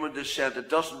by human descent. It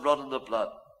doesn't run in the blood.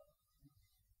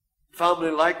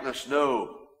 Family likeness,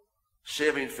 no.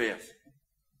 Saving faith.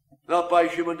 Not by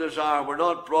human desire. We're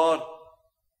not brought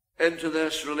into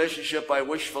this relationship by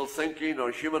wishful thinking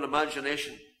or human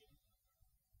imagination.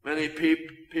 Many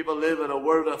people live in a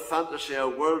world of fantasy, a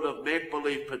world of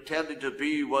make-believe, pretending to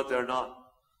be what they're not.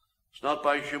 It's not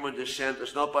by human descent.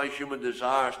 It's not by human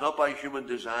desire. It's not by human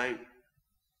design.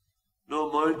 No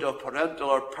amount of parental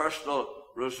or personal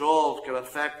resolve can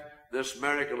affect this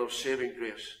miracle of saving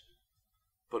grace.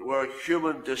 But where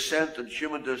human descent and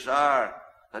human desire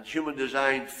and human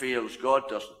design fails, God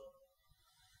doesn't.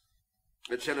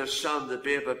 It's in his Son, the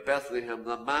babe at Bethlehem,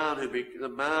 the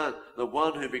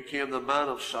one who became the man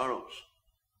of sorrows,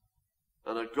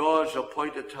 and at God's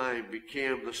appointed time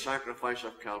became the sacrifice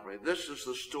of Calvary. This is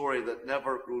the story that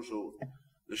never grows old.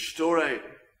 The story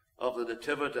of the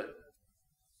nativity,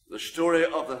 the story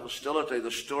of the hostility,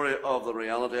 the story of the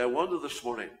reality. I wonder this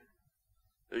morning,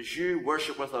 as you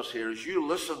worship with us here, as you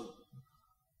listen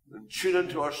and tune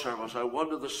into our service, I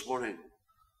wonder this morning,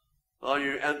 are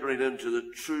you entering into the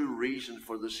true reason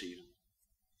for the season?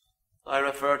 I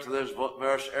referred to this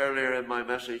verse earlier in my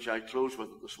message. I close with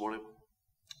it this morning.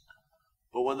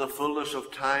 But when the fullness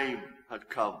of time had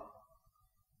come,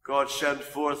 God sent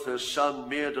forth his Son,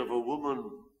 made of a woman,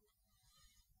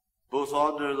 both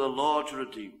under the law, to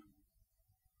redeem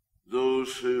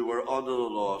those who were under the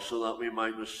law, so that we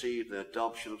might receive the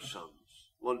adoption of sons.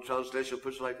 One translation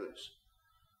puts it like this: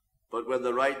 but when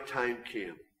the right time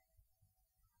came,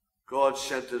 God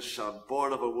sent his Son,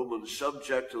 born of a woman,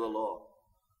 subject to the law.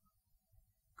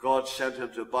 God sent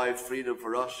him to buy freedom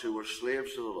for us who were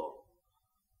slaves to the law,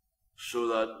 so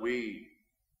that we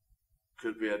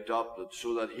could be adopted,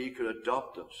 so that he could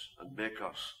adopt us and make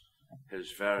us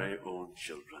his very own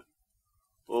children.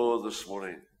 Oh, this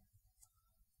morning,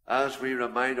 as we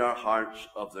remind our hearts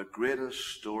of the greatest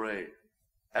story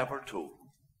ever told,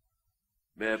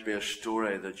 may it be a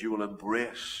story that you will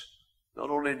embrace, not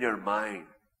only in your mind,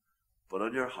 but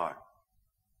in your heart.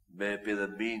 May it be the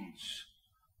means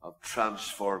of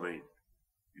transforming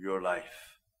your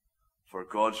life for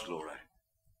God's glory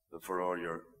and for all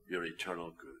your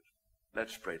eternal good.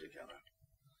 Let's pray together.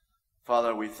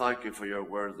 Father, we thank you for your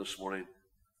word this morning.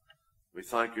 We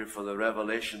thank you for the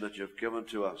revelation that you've given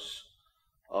to us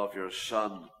of your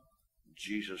Son,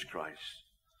 Jesus Christ.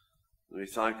 And we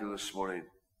thank you this morning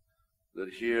that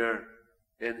here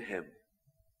in him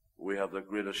we have the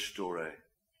greatest story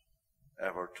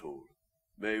ever told.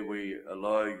 May we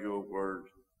allow your word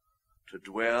to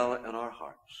dwell in our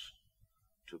hearts,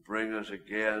 to bring us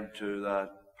again to that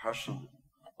person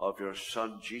of your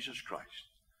Son, Jesus Christ,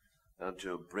 and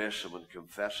to embrace him and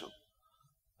confess him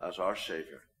as our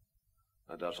Savior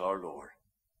and as our Lord.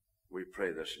 We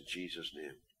pray this in Jesus'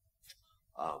 name.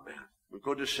 Amen. We're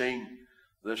going to sing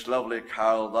this lovely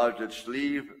carol, Thou Didst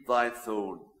Leave Thy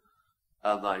Throne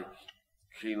and Thy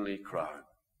Kingly Crown.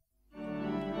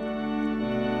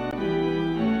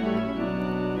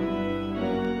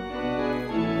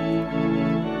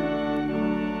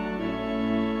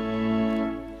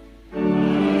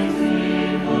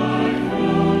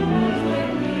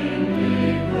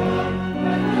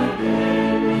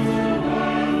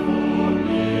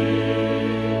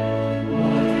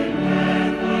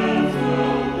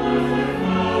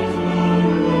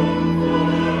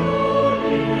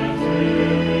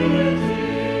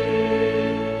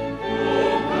 Oh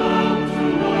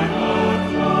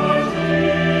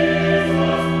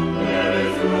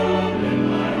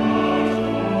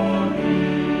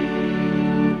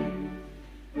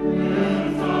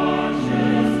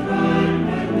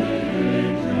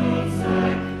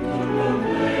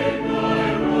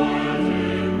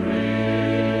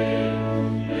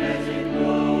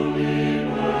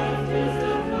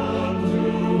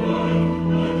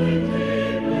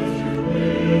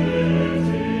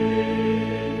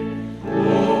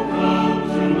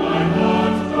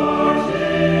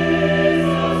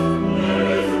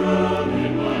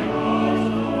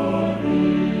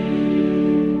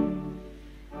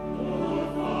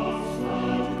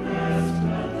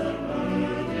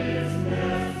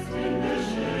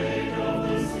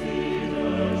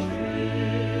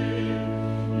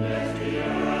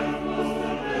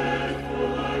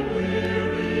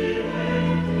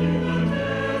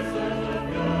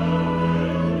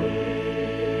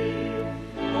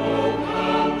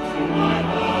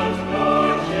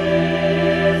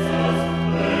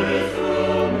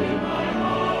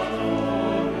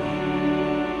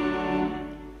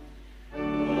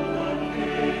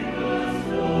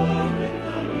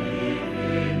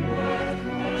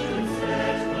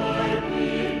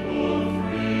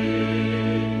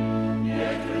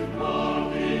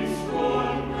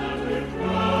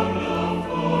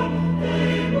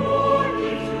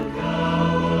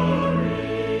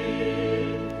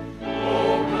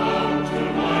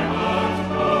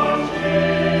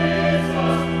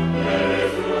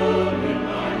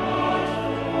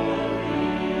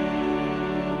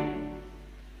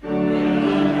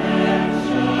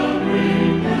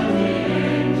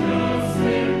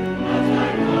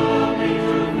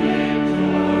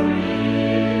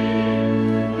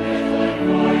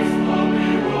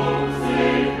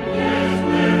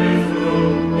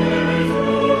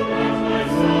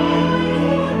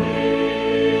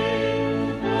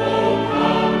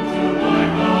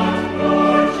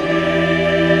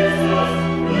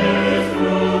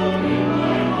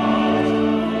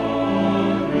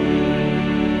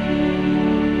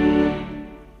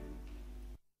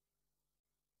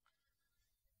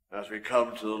As we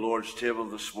come to the Lord's table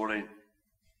this morning,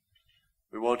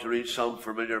 we want to read some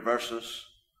familiar verses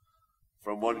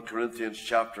from 1 Corinthians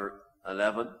chapter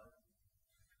 11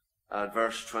 and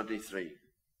verse 23.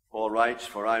 Paul writes,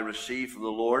 "For I received from the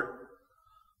Lord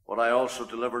what I also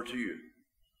delivered to you,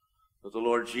 that the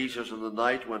Lord Jesus in the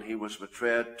night when he was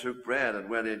betrayed took bread, and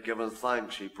when he had given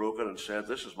thanks he broke it and said,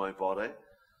 'This is my body,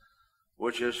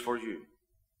 which is for you.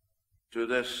 Do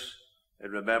this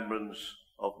in remembrance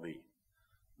of me.'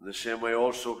 In the same way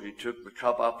also he took the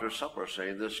cup after supper,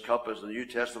 saying, 'This cup is the New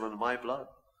Testament in my blood.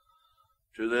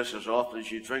 Do this as often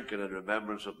as you drink it in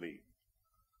remembrance of me.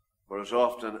 For as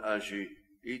often as you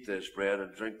eat this bread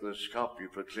and drink this cup, you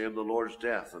proclaim the Lord's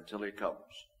death until he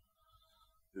comes.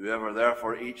 Whoever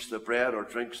therefore eats the bread or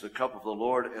drinks the cup of the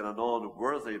Lord in an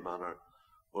unworthy manner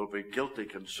will be guilty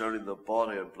concerning the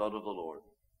body and blood of the Lord.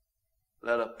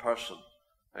 Let a person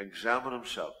examine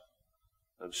himself,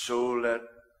 and so let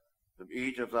him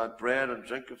eat of that bread and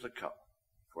drink of the cup.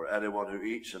 For anyone who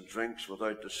eats and drinks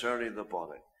without discerning the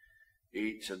body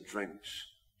eats and drinks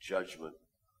judgment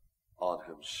on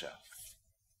himself.'"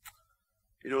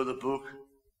 You know, the book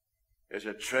is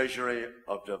a treasury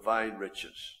of divine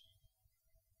riches.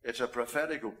 It's a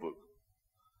prophetical book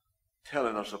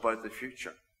telling us about the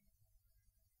future.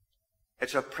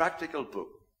 It's a practical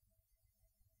book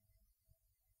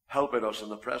helping us in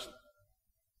the present.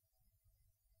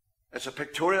 It's a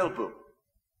pictorial book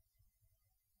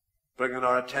bringing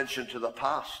our attention to the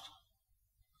past.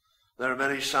 There are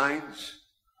many signs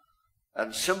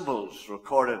and symbols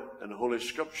recorded in Holy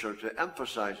Scripture to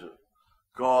emphasize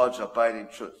God's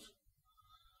abiding truth.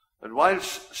 And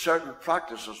whilst certain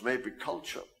practices may be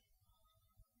cultural,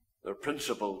 their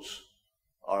principles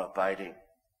are abiding.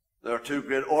 There are two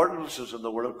great ordinances in the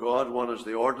Word of God. One is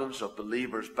the ordinance of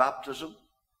believers' baptism,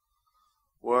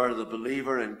 where the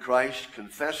believer in Christ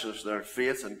confesses their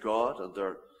faith in God and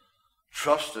their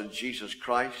trust in Jesus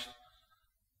Christ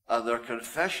and their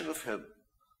confession of him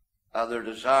and their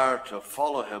desire to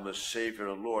follow him as Savior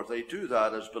and Lord. They do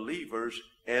that as believers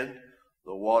in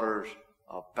the waters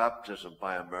of baptism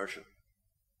by immersion.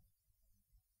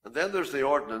 And then there's the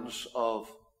ordinance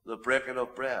of the breaking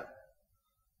of bread.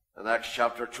 In Acts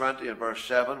chapter 20 and verse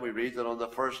 7, we read that on the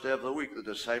first day of the week the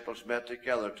disciples met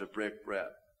together to break bread.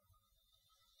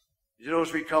 You know,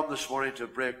 as we come this morning to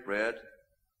break bread,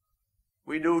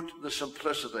 we note the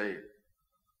simplicity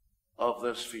of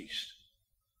this feast.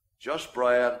 Just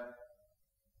bread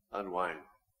and wine.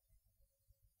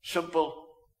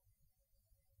 Simple,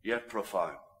 yet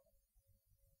profound.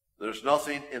 There's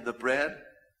nothing in the bread,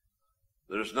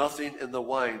 there's nothing in the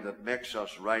wine that makes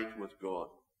us right with God.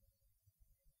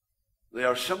 They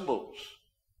are symbols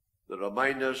that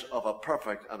remind us of a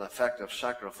perfect and effective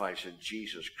sacrifice in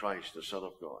Jesus Christ, the Son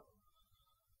of God.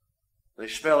 They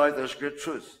spell out this great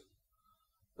truth,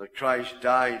 that Christ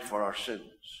died for our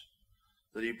sins,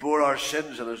 that he bore our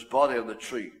sins in his body on the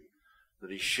tree, that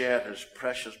he shed his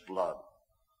precious blood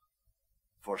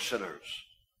for sinners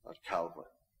at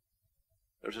Calvary.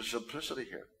 There's a simplicity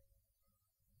here.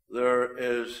 There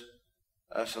is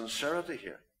a sincerity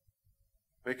here.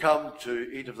 We come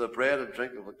to eat of the bread and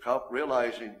drink of the cup,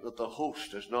 realizing that the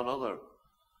host is none other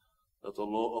than the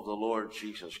Lord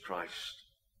Jesus Christ.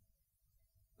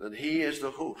 That he is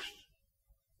the host,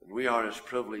 and we are his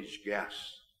privileged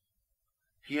guests.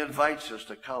 He invites us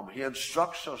to come. He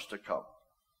instructs us to come.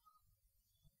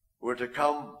 We're to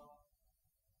come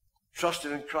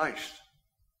trusting in Christ.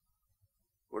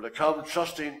 We're to come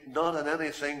trusting not in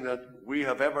anything that we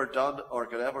have ever done or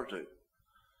could ever do.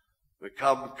 We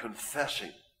come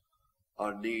confessing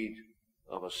our need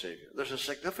of a Savior. There's a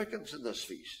significance in this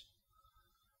feast.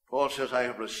 Paul says, "I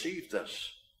have received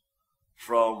this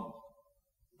from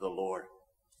the Lord."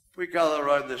 We gather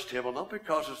around this table not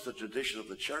because it's the tradition of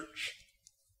the church,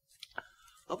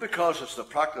 not because it's the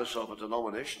practice of a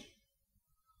denomination,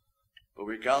 but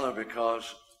we gather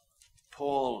because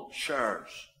Paul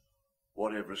shares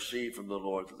what he had received from the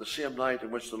Lord. That the same night in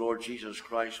which the Lord Jesus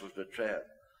Christ was betrayed,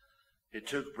 he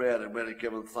took bread, and when he had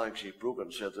given thanks, he broke it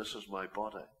and said, "This is my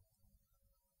body.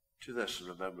 Do this in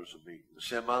remembrance of me." In the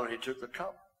same manner, he took the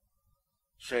cup,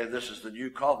 saying, "This is the new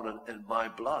covenant in my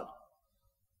blood.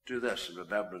 Do this in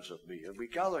remembrance of me." And we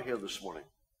gather here this morning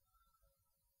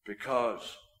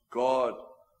because God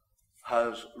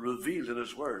has revealed in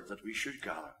his word that we should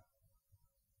gather.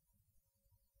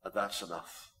 And that's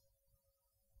enough.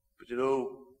 But you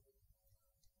know,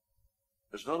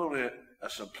 there's not only a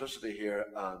simplicity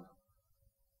here and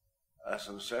a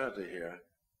sincerity here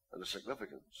and a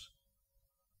significance.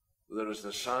 There is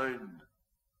the sound,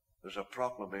 there's a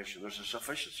proclamation, there's a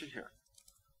sufficiency here.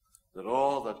 That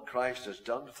all that Christ has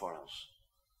done for us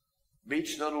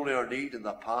meets not only our need in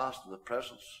the past and the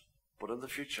present, but in the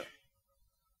future.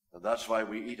 And that's why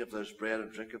we eat of this bread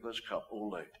and drink of this cup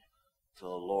only till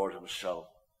the Lord himself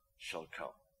shall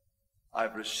come.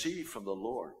 I've received from the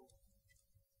Lord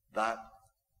that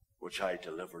which I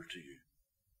delivered to you.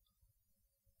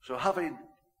 So having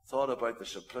thought about the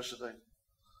simplicity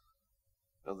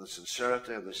and the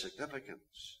sincerity and the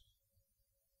significance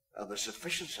and the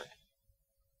sufficiency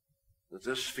that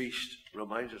this feast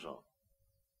reminds us of,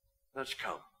 let's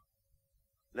come,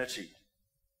 let's eat,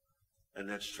 and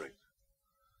let's drink.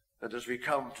 And as we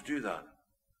come to do that,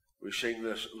 we sing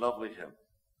this lovely hymn,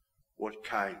 What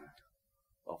Kind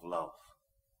of Love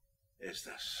Is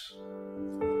This?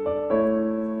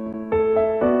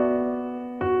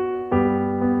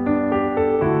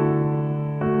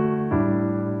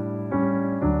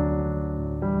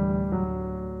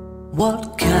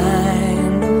 What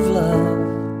kind of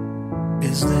love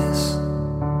is this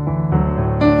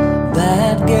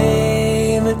that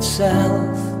gave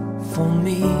itself for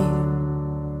me?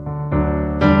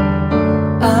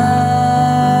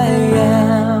 I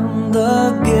am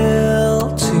the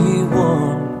guilty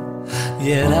one,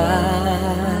 yet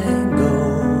I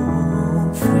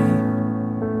go free.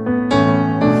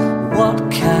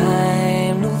 What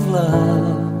kind of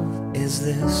love is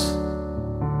this?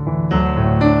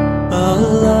 A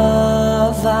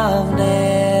love I've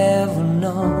never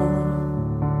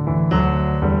known.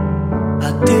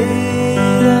 I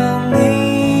didn't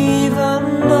even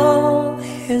know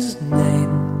his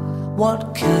name.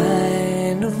 What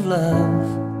kind of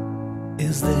love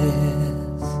is this?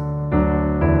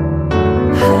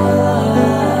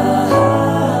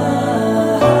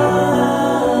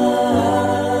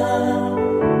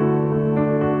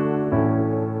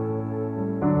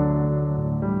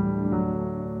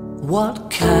 What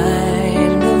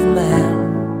kind of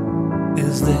man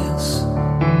is this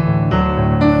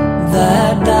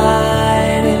that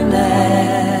died in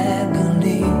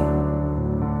agony?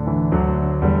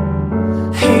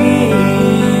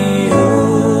 He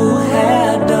who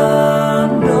had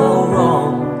done no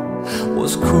wrong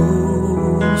was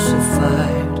crucified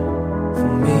for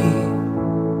me.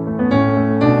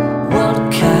 What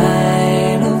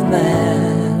kind of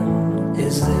man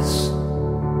is this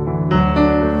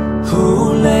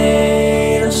who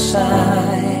laid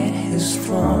aside his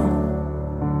throne,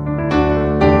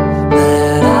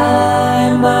 that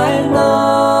I might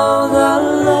know the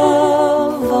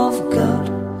love of God?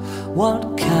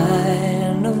 What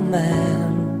kind of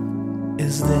man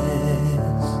is this?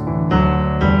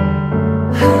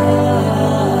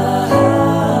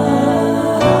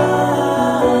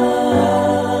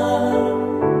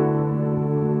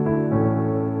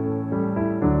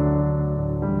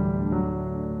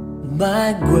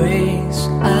 By grace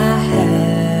I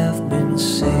have been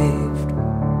saved.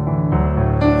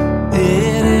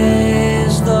 It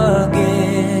is the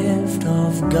gift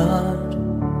of God.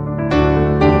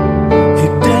 He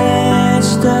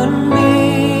destined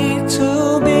me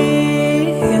to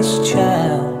be his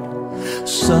child.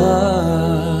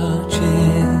 Such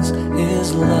is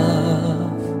his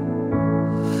love.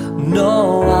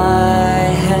 No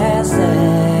eye has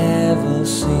ever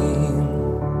seen,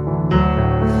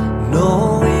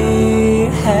 no ear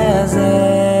has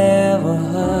ever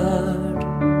heard,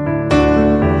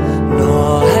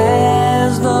 nor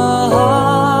has the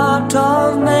heart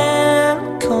of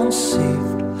man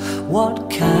conceived. What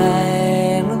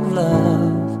kind of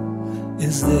love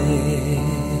is this?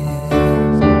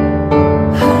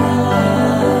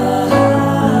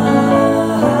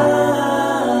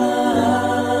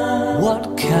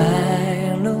 What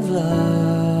kind of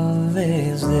love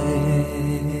is this?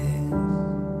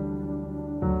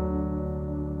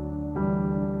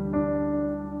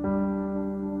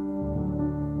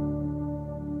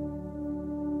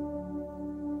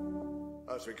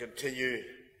 As we continue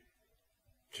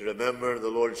to remember the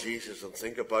Lord Jesus and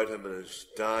think about him and his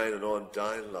dying and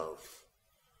undying love,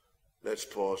 let's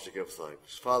pause to give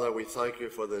thanks. Father, we thank you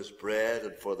for this bread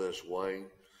and for this wine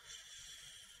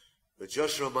that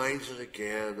just reminds us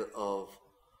again of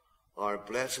our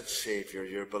blessed Savior,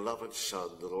 your beloved Son,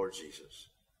 the Lord Jesus.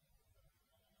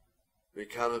 We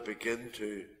cannot begin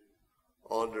to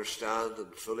understand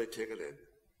and fully take it in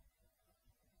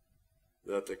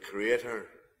that the Creator,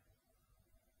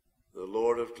 the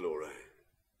Lord of glory,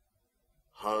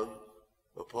 hung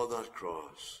upon that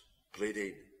cross,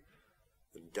 bleeding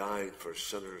and dying for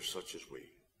sinners such as we.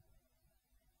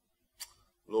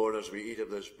 Lord, as we eat of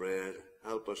this bread,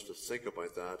 help us to think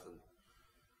about that,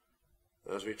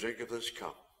 and as we drink of this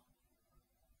cup,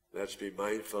 let's be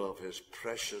mindful of his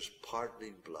precious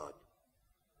pardoning blood,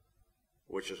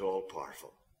 which is all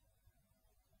powerful.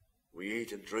 We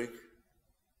eat and drink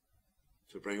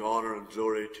to bring honor and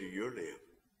glory to your name.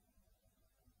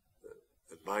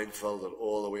 And mindful that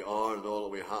all that we are and all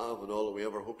that we have and all that we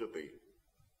ever hope to be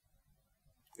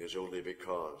is only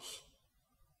because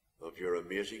of your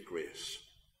amazing grace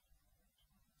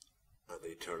and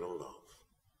eternal love.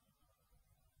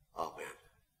 Amen.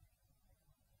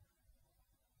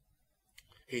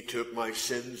 He took my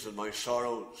sins and my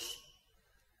sorrows.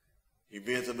 He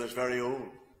made them his very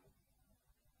own.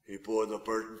 He bore the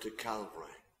burden to Calvary.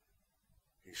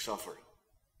 He suffered.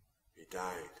 He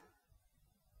died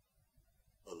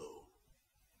alone.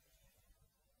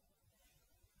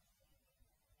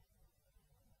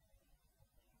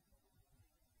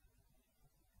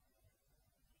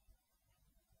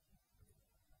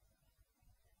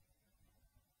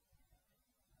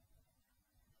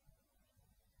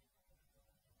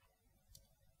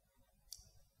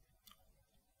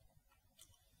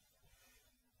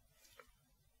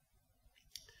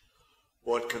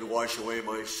 What can wash away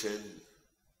my sin?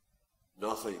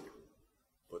 Nothing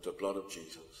but the blood of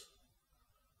Jesus.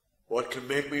 What can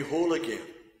make me whole again?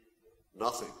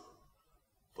 Nothing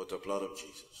but the blood of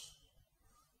Jesus.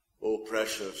 Oh,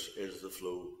 precious is the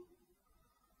flow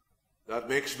that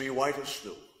makes me white as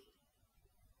snow.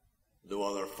 No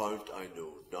other fount I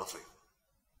know, nothing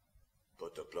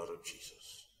but the blood of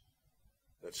Jesus.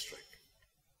 Let's drink.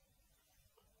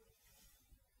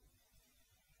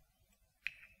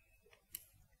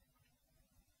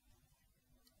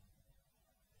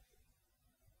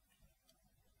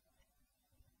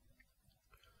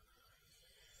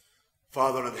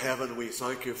 Father in heaven, we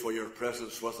thank you for your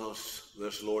presence with us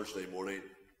this Lord's Day morning.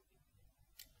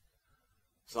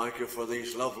 Thank you for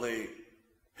these lovely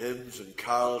hymns and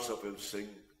carols that we'll sing.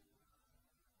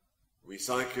 We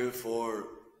thank you for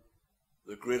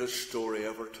the greatest story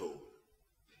ever told.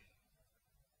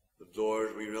 And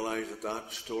Lord, we realize that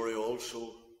that story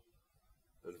also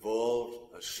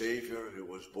involved a Savior who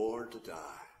was born to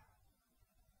die.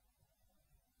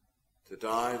 To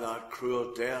die that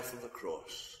cruel death on the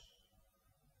cross,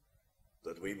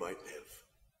 that we might live.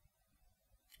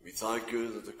 We thank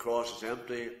you that the cross is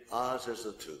empty, as is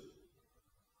the tomb.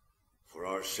 For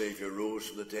our Saviour rose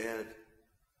from the dead,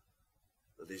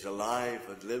 that he's alive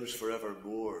and lives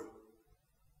forevermore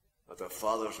at the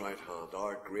Father's right hand,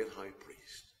 our great high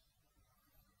priest.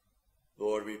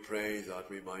 Lord, we pray that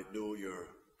we might know your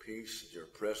peace and your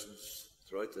presence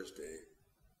throughout this day.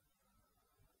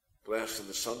 Bless in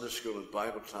the Sunday school and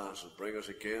Bible class and bring us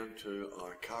again to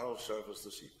our carol service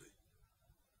this evening.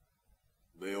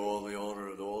 May all the honor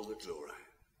and all the glory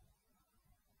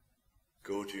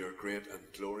go to your great and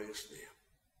glorious name.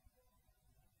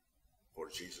 For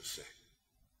Jesus' sake.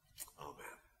 Amen.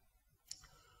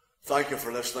 Thank you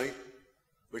for listening.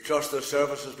 We trust this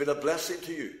service has been a blessing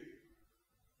to you.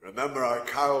 Remember our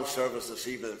carol service this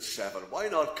evening at 7. Why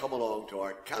not come along to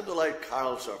our candlelight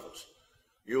carol service?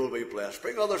 You will be blessed.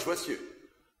 Bring others with you.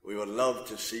 We would love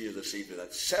to see you this evening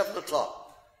at 7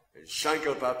 o'clock in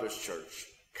Shankill Baptist Church.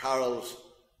 Carols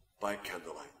by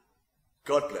candlelight.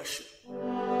 God bless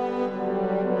you.